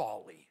is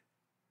folly.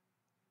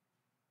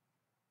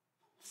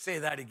 Say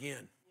that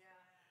again.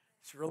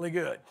 It's really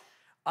good.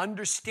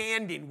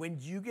 Understanding, when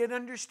you get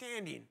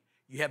understanding,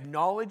 you have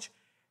knowledge,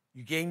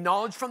 you gain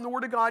knowledge from the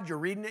Word of God, you're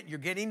reading it, you're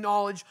getting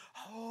knowledge.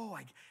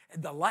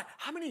 The light,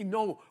 how many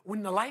know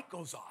when the light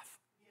goes off?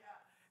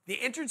 The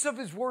entrance of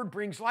His Word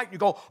brings light, and you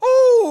go,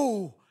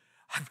 oh,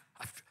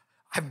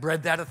 I've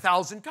read that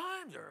 1,000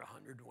 times, or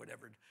 100, or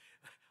whatever.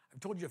 I've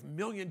told you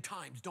 1,000,000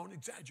 times, don't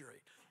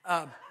exaggerate.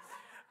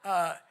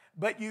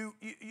 But you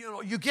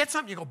get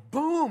something, you go,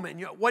 boom, and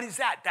what is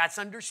that? That's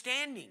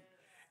understanding.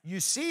 You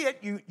see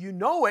it, you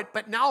know it,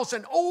 but now it's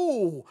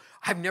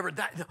I've never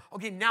done it.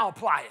 Okay, now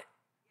apply it.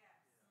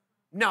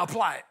 Now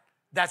apply it.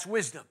 That's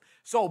wisdom.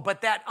 So,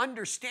 but that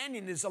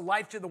understanding is a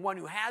life to the one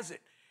who has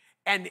it.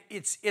 And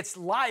it's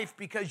life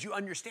because you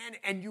understand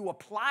it and you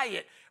apply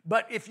it.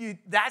 But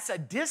that's a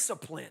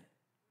discipline.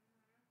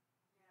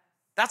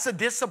 That's a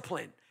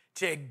discipline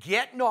to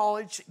get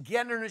knowledge,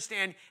 get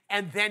understanding,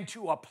 and then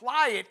to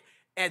apply it.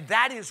 And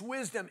that is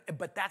wisdom,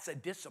 but that's a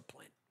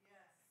discipline.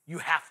 You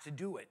have to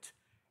do it.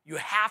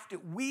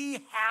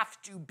 We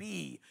have to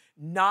be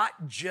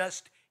not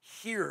just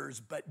hearers,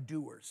 but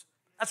doers.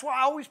 That's why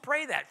I always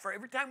pray that for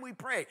every time we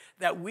pray,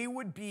 that we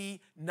would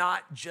be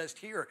not just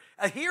hearer.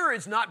 A hearer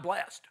is not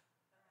blessed.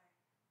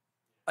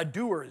 A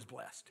doer is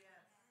blessed.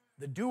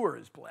 The doer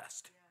is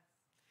blessed.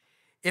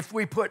 If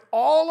we put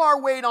all our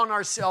weight on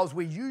ourselves,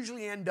 we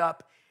usually end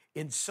up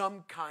in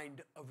some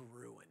kind of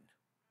ruin.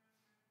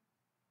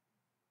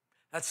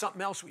 That's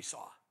something else we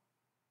saw.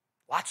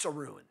 Lots of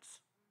ruins.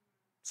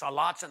 Saw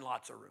lots and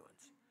lots of ruins.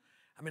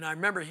 I mean, I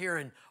remember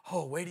hearing,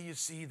 wait till you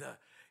see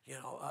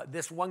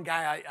this one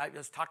guy, I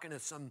was talking to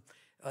some,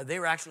 they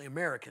were actually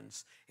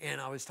Americans, and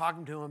I was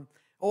talking to him.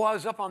 I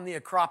was up on the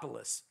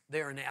Acropolis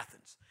there in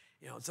Athens.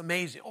 It's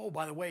amazing.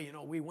 By the way,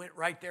 we went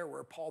right there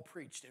where Paul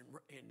preached in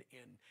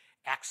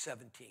Acts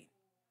 17.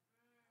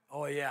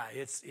 Oh yeah,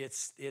 it's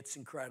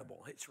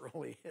incredible. It's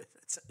really,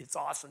 it's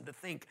awesome to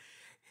think.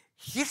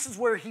 This is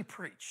where he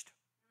preached.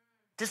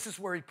 This is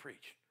where he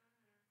preached.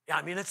 Yeah,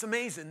 I mean, it's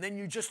amazing. Then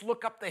you just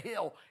look up the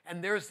hill,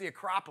 and there's the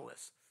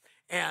Acropolis.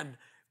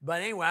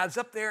 But anyway, I was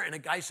up there, and a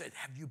guy said,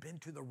 have you been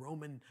to the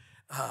Roman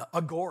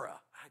Agora?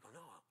 I go, no.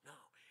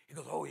 He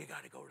goes, you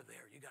got to go to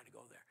there. You got to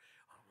go there.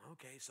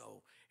 Okay,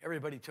 so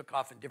everybody took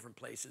off in different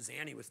places.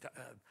 Annie was,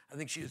 I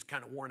think she was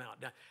kind of worn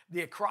out. Now,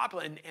 the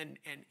Acropolis, and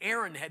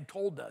Aaron had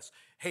told us,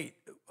 hey,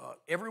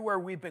 everywhere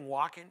we've been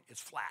walking is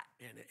flat,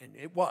 and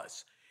it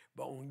was.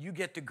 But when you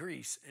get to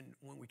Greece, and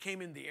when we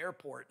came in the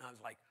airport, and I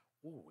was like,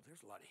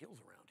 there's a lot of hills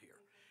around here.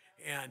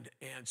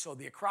 And so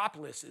the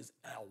Acropolis is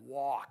a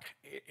walk.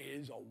 It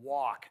is a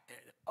walk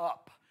and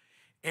up.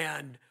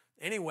 And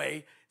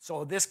anyway,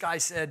 so this guy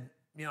said,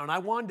 and I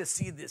wanted to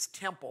see this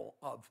temple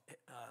of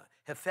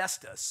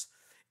Hephaestus,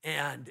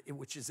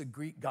 which is a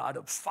Greek god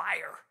of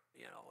fire,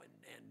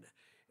 and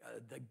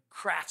the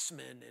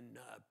craftsmen and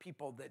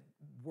people that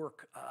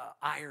work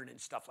iron and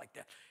stuff like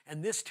that.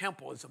 And this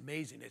temple is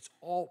amazing. It's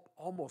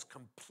almost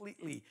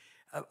completely,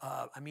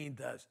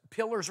 the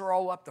pillars are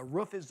all up, the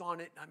roof is on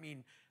it. I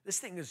mean, this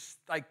thing is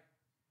like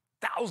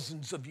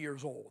thousands of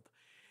years old.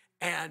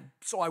 And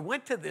so I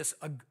went to this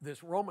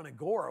Roman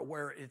Agora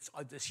where it's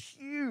this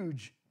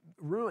huge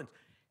ruins.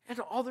 And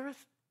all there is,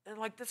 and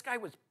like this guy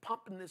was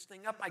pumping this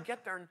thing up. I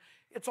get there and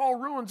it's all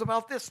ruins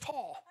about this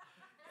tall.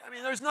 I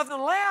mean, there's nothing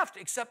left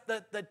except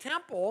the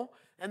temple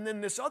and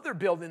then this other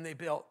building they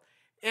built.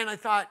 And I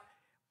thought,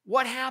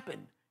 what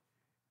happened?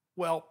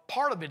 Well,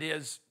 part of it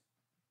is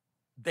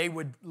they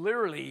would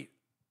literally,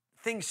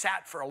 things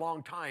sat for a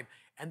long time.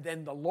 And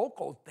then the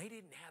locals, they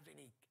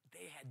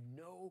had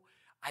no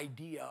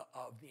idea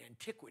of the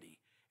antiquity.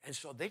 And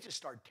so they just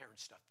started tearing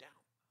stuff down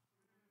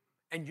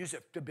and use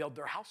it to build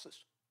their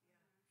houses.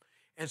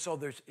 And so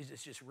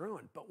it's just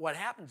ruined. But what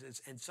happens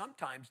is, and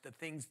sometimes the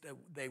things that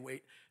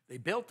they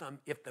built them,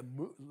 if the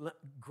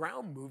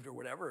ground moved or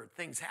whatever, or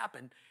things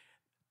happened,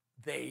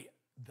 they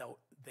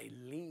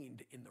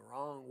leaned in the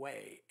wrong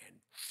way and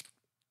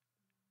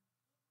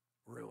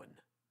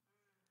ruined.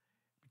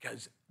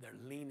 Because they're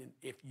leaning,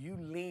 if you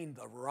lean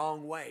the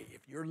wrong way,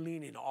 if you're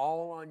leaning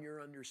all on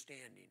your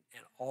understanding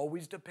and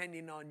always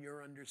depending on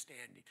your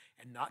understanding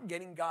and not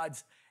getting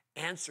God's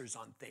answers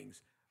on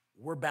things,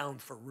 we're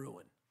bound for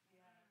ruin.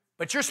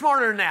 But you're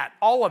smarter than that,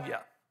 all of you.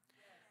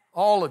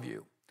 All of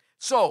you.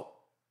 So,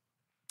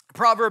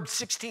 Proverbs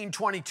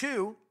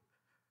 16:22.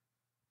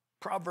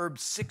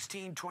 Proverbs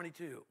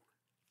 16:22. Is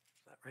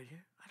that right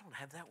here? I don't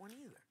have that one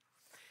either.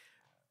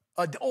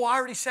 I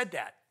already said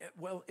that.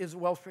 Well, is a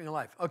wellspring of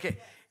life. Okay,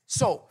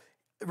 so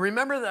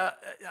remember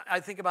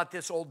I think about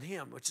this old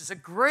hymn, which is a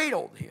great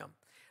old hymn.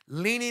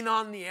 Leaning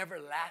on the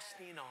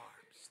everlasting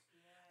arms.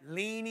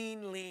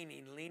 Leaning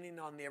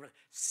on the everlasting.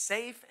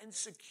 Safe and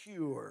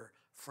secure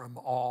from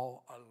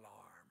all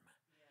alarm.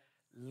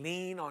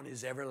 Lean on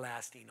his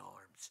everlasting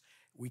arms.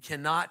 We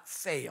cannot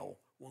fail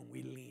when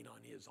we lean on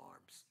his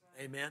arms.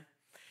 Amen?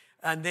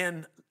 And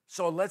then,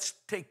 so let's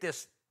take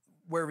this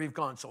where we've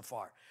gone so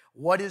far.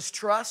 What is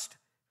trust?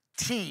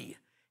 T,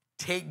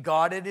 take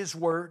God at his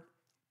word.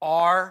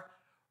 R,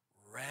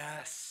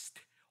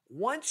 rest.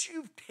 Once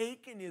you've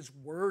taken his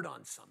word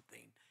on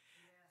something,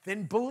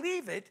 then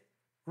believe it,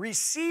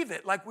 receive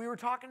it. Like we were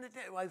talking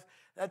today,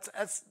 that's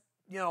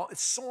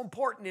it's so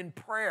important in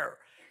prayer.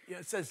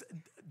 It says,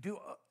 do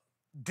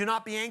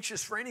not be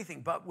anxious for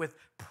anything, but with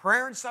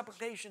prayer and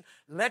supplication,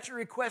 let your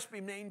request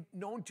be made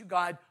known to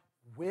God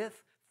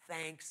with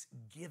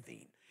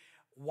thanksgiving.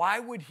 Why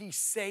would he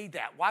say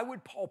that? Why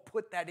would Paul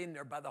put that in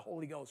there by the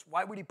Holy Ghost?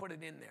 Why would he put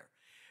it in there?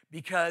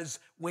 Because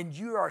when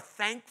you are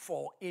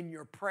thankful in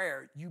your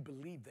prayer, you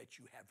believe that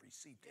you have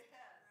received it.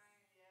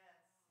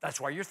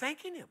 That's why you're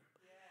thanking him.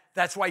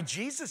 That's why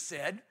Jesus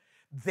said,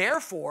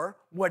 therefore,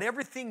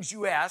 whatever things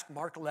you ask,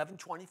 Mark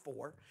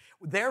 11:24,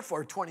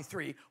 therefore,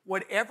 23,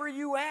 whatever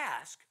you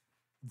ask,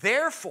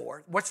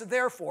 therefore, what's the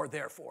therefore?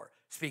 Therefore,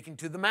 speaking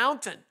to the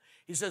mountain.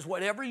 He says,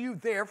 whatever you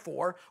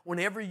therefore,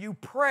 whenever you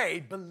pray,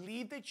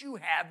 believe that you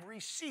have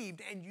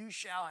received, and you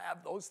shall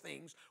have those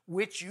things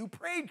which you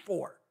prayed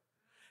for.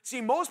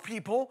 See, most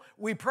people,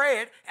 we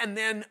pray it, and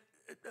then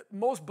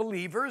most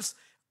believers,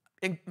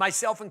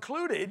 myself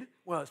included,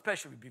 well,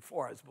 especially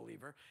before I was a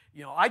believer,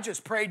 I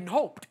just prayed and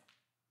hoped.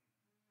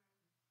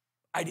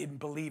 I didn't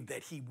believe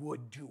that he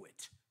would do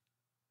it.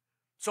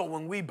 So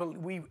when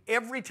we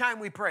every time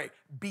we pray,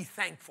 be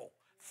thankful.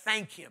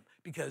 Thank him,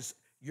 because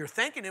you're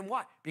thanking him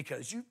why?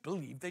 Because you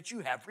believe that you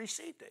have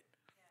received it.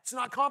 It's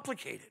not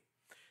complicated.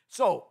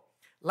 So,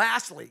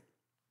 lastly,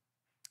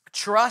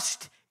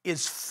 trust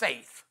is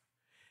faith.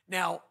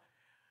 Now,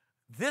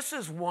 this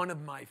is one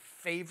of my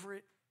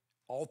favorite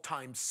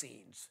all-time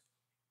scenes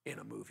in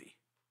a movie.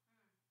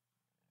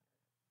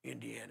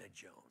 Indiana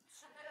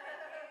Jones.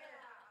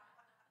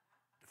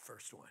 The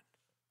first one.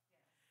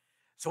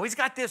 So he's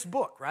got this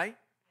book, right?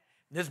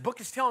 This book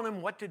is telling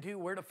him what to do,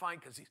 where to find,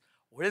 because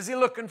what is he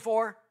looking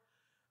for?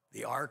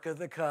 The Ark of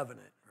the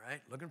Covenant,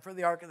 right? Looking for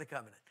the Ark of the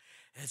Covenant.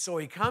 And so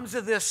he comes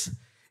to this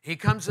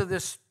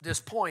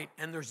point,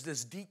 and there's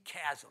this deep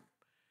chasm.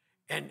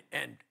 And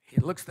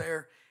he looks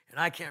there, and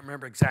I can't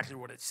remember exactly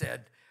what it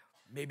said.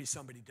 Maybe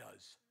somebody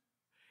does.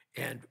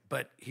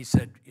 But he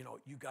said,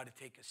 you got to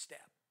take a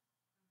step.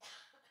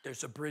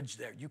 There's a bridge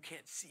there. You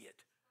can't see it,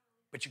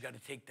 but you got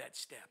to take that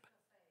step.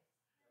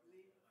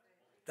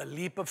 The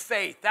leap of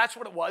faith. That's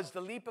what it was,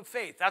 the leap of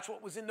faith. That's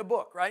what was in the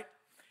book, right?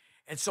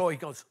 And so he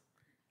goes,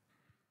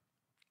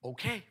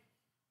 okay.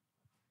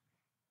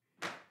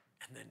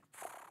 And then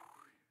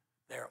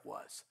there it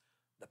was,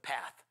 the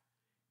path.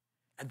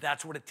 And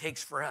that's what it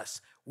takes for us.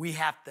 We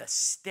have to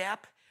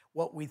step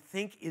what we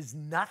think is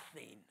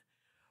nothing,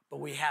 but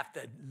we have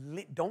to,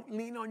 don't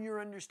lean on your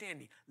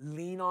understanding.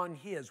 Lean on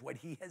his, what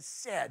he has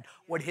said,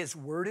 what his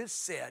word has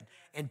said,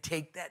 and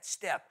take that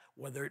step,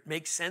 whether it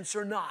makes sense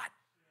or not.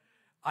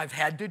 I've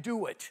had to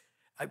do it.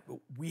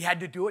 We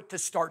had to do it to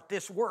start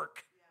this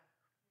work.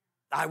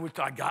 I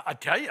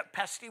tell you,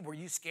 Pastor Steve, were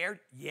you scared?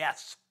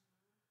 Yes.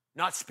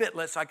 Not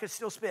spitless. I could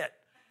still spit.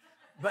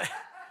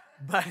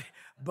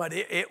 But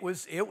it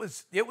was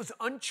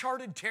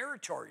uncharted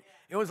territory.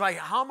 It was like,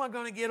 how am I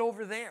going to get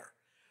over there?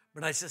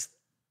 But I just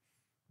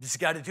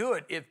got to do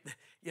it.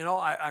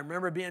 I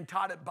remember being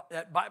taught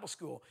at Bible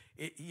school.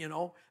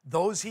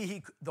 Those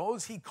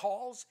he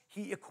calls,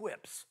 he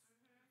equips.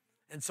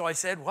 And so I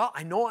said, well,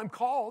 I know I'm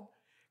called.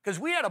 Because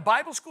we had a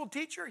Bible school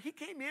teacher. He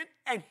came in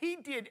and he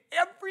did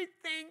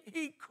everything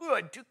he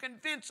could to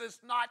convince us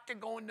not to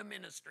go into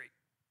ministry.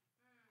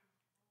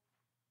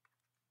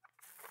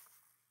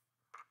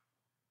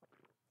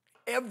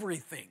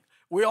 Everything.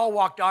 We all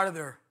walked out of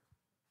there.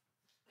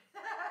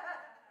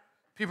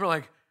 People are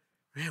like,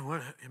 man,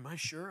 what, am I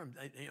sure?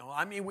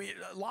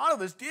 A lot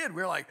of us did.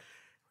 We were like,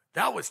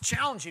 that was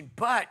challenging,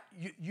 but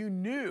you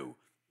knew,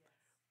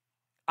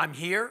 I'm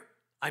here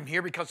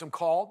because I'm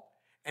called,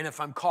 and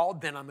if I'm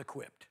called, then I'm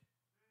equipped.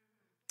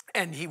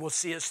 And he will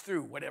see us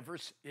through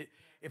whatever's,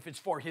 if it's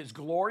for his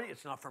glory,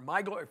 it's not for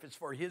my glory. If it's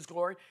for his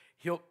glory,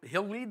 he'll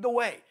lead the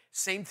way.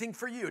 Same thing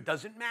for you. It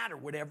doesn't matter.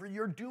 Whatever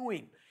you're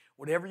doing,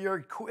 whatever you're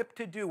equipped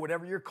to do,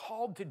 whatever you're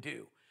called to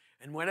do,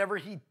 and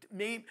whenever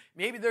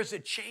maybe there's a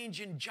change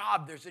in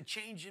job, there's a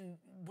change in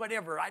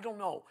whatever, I don't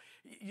know.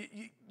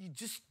 You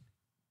just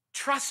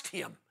trust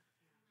him.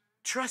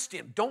 Trust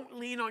him. Don't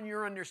lean on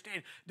your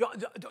understanding.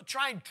 Don't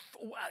try and,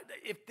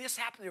 if this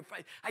happened, if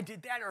I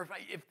did that, or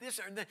if this,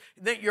 or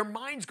that your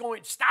mind's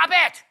going, stop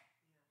it.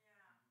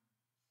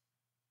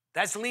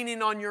 That's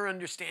leaning on your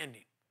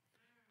understanding.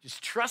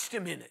 Just trust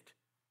him in it.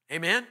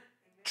 Amen?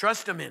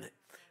 Trust him in it.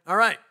 All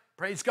right.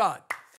 Praise God.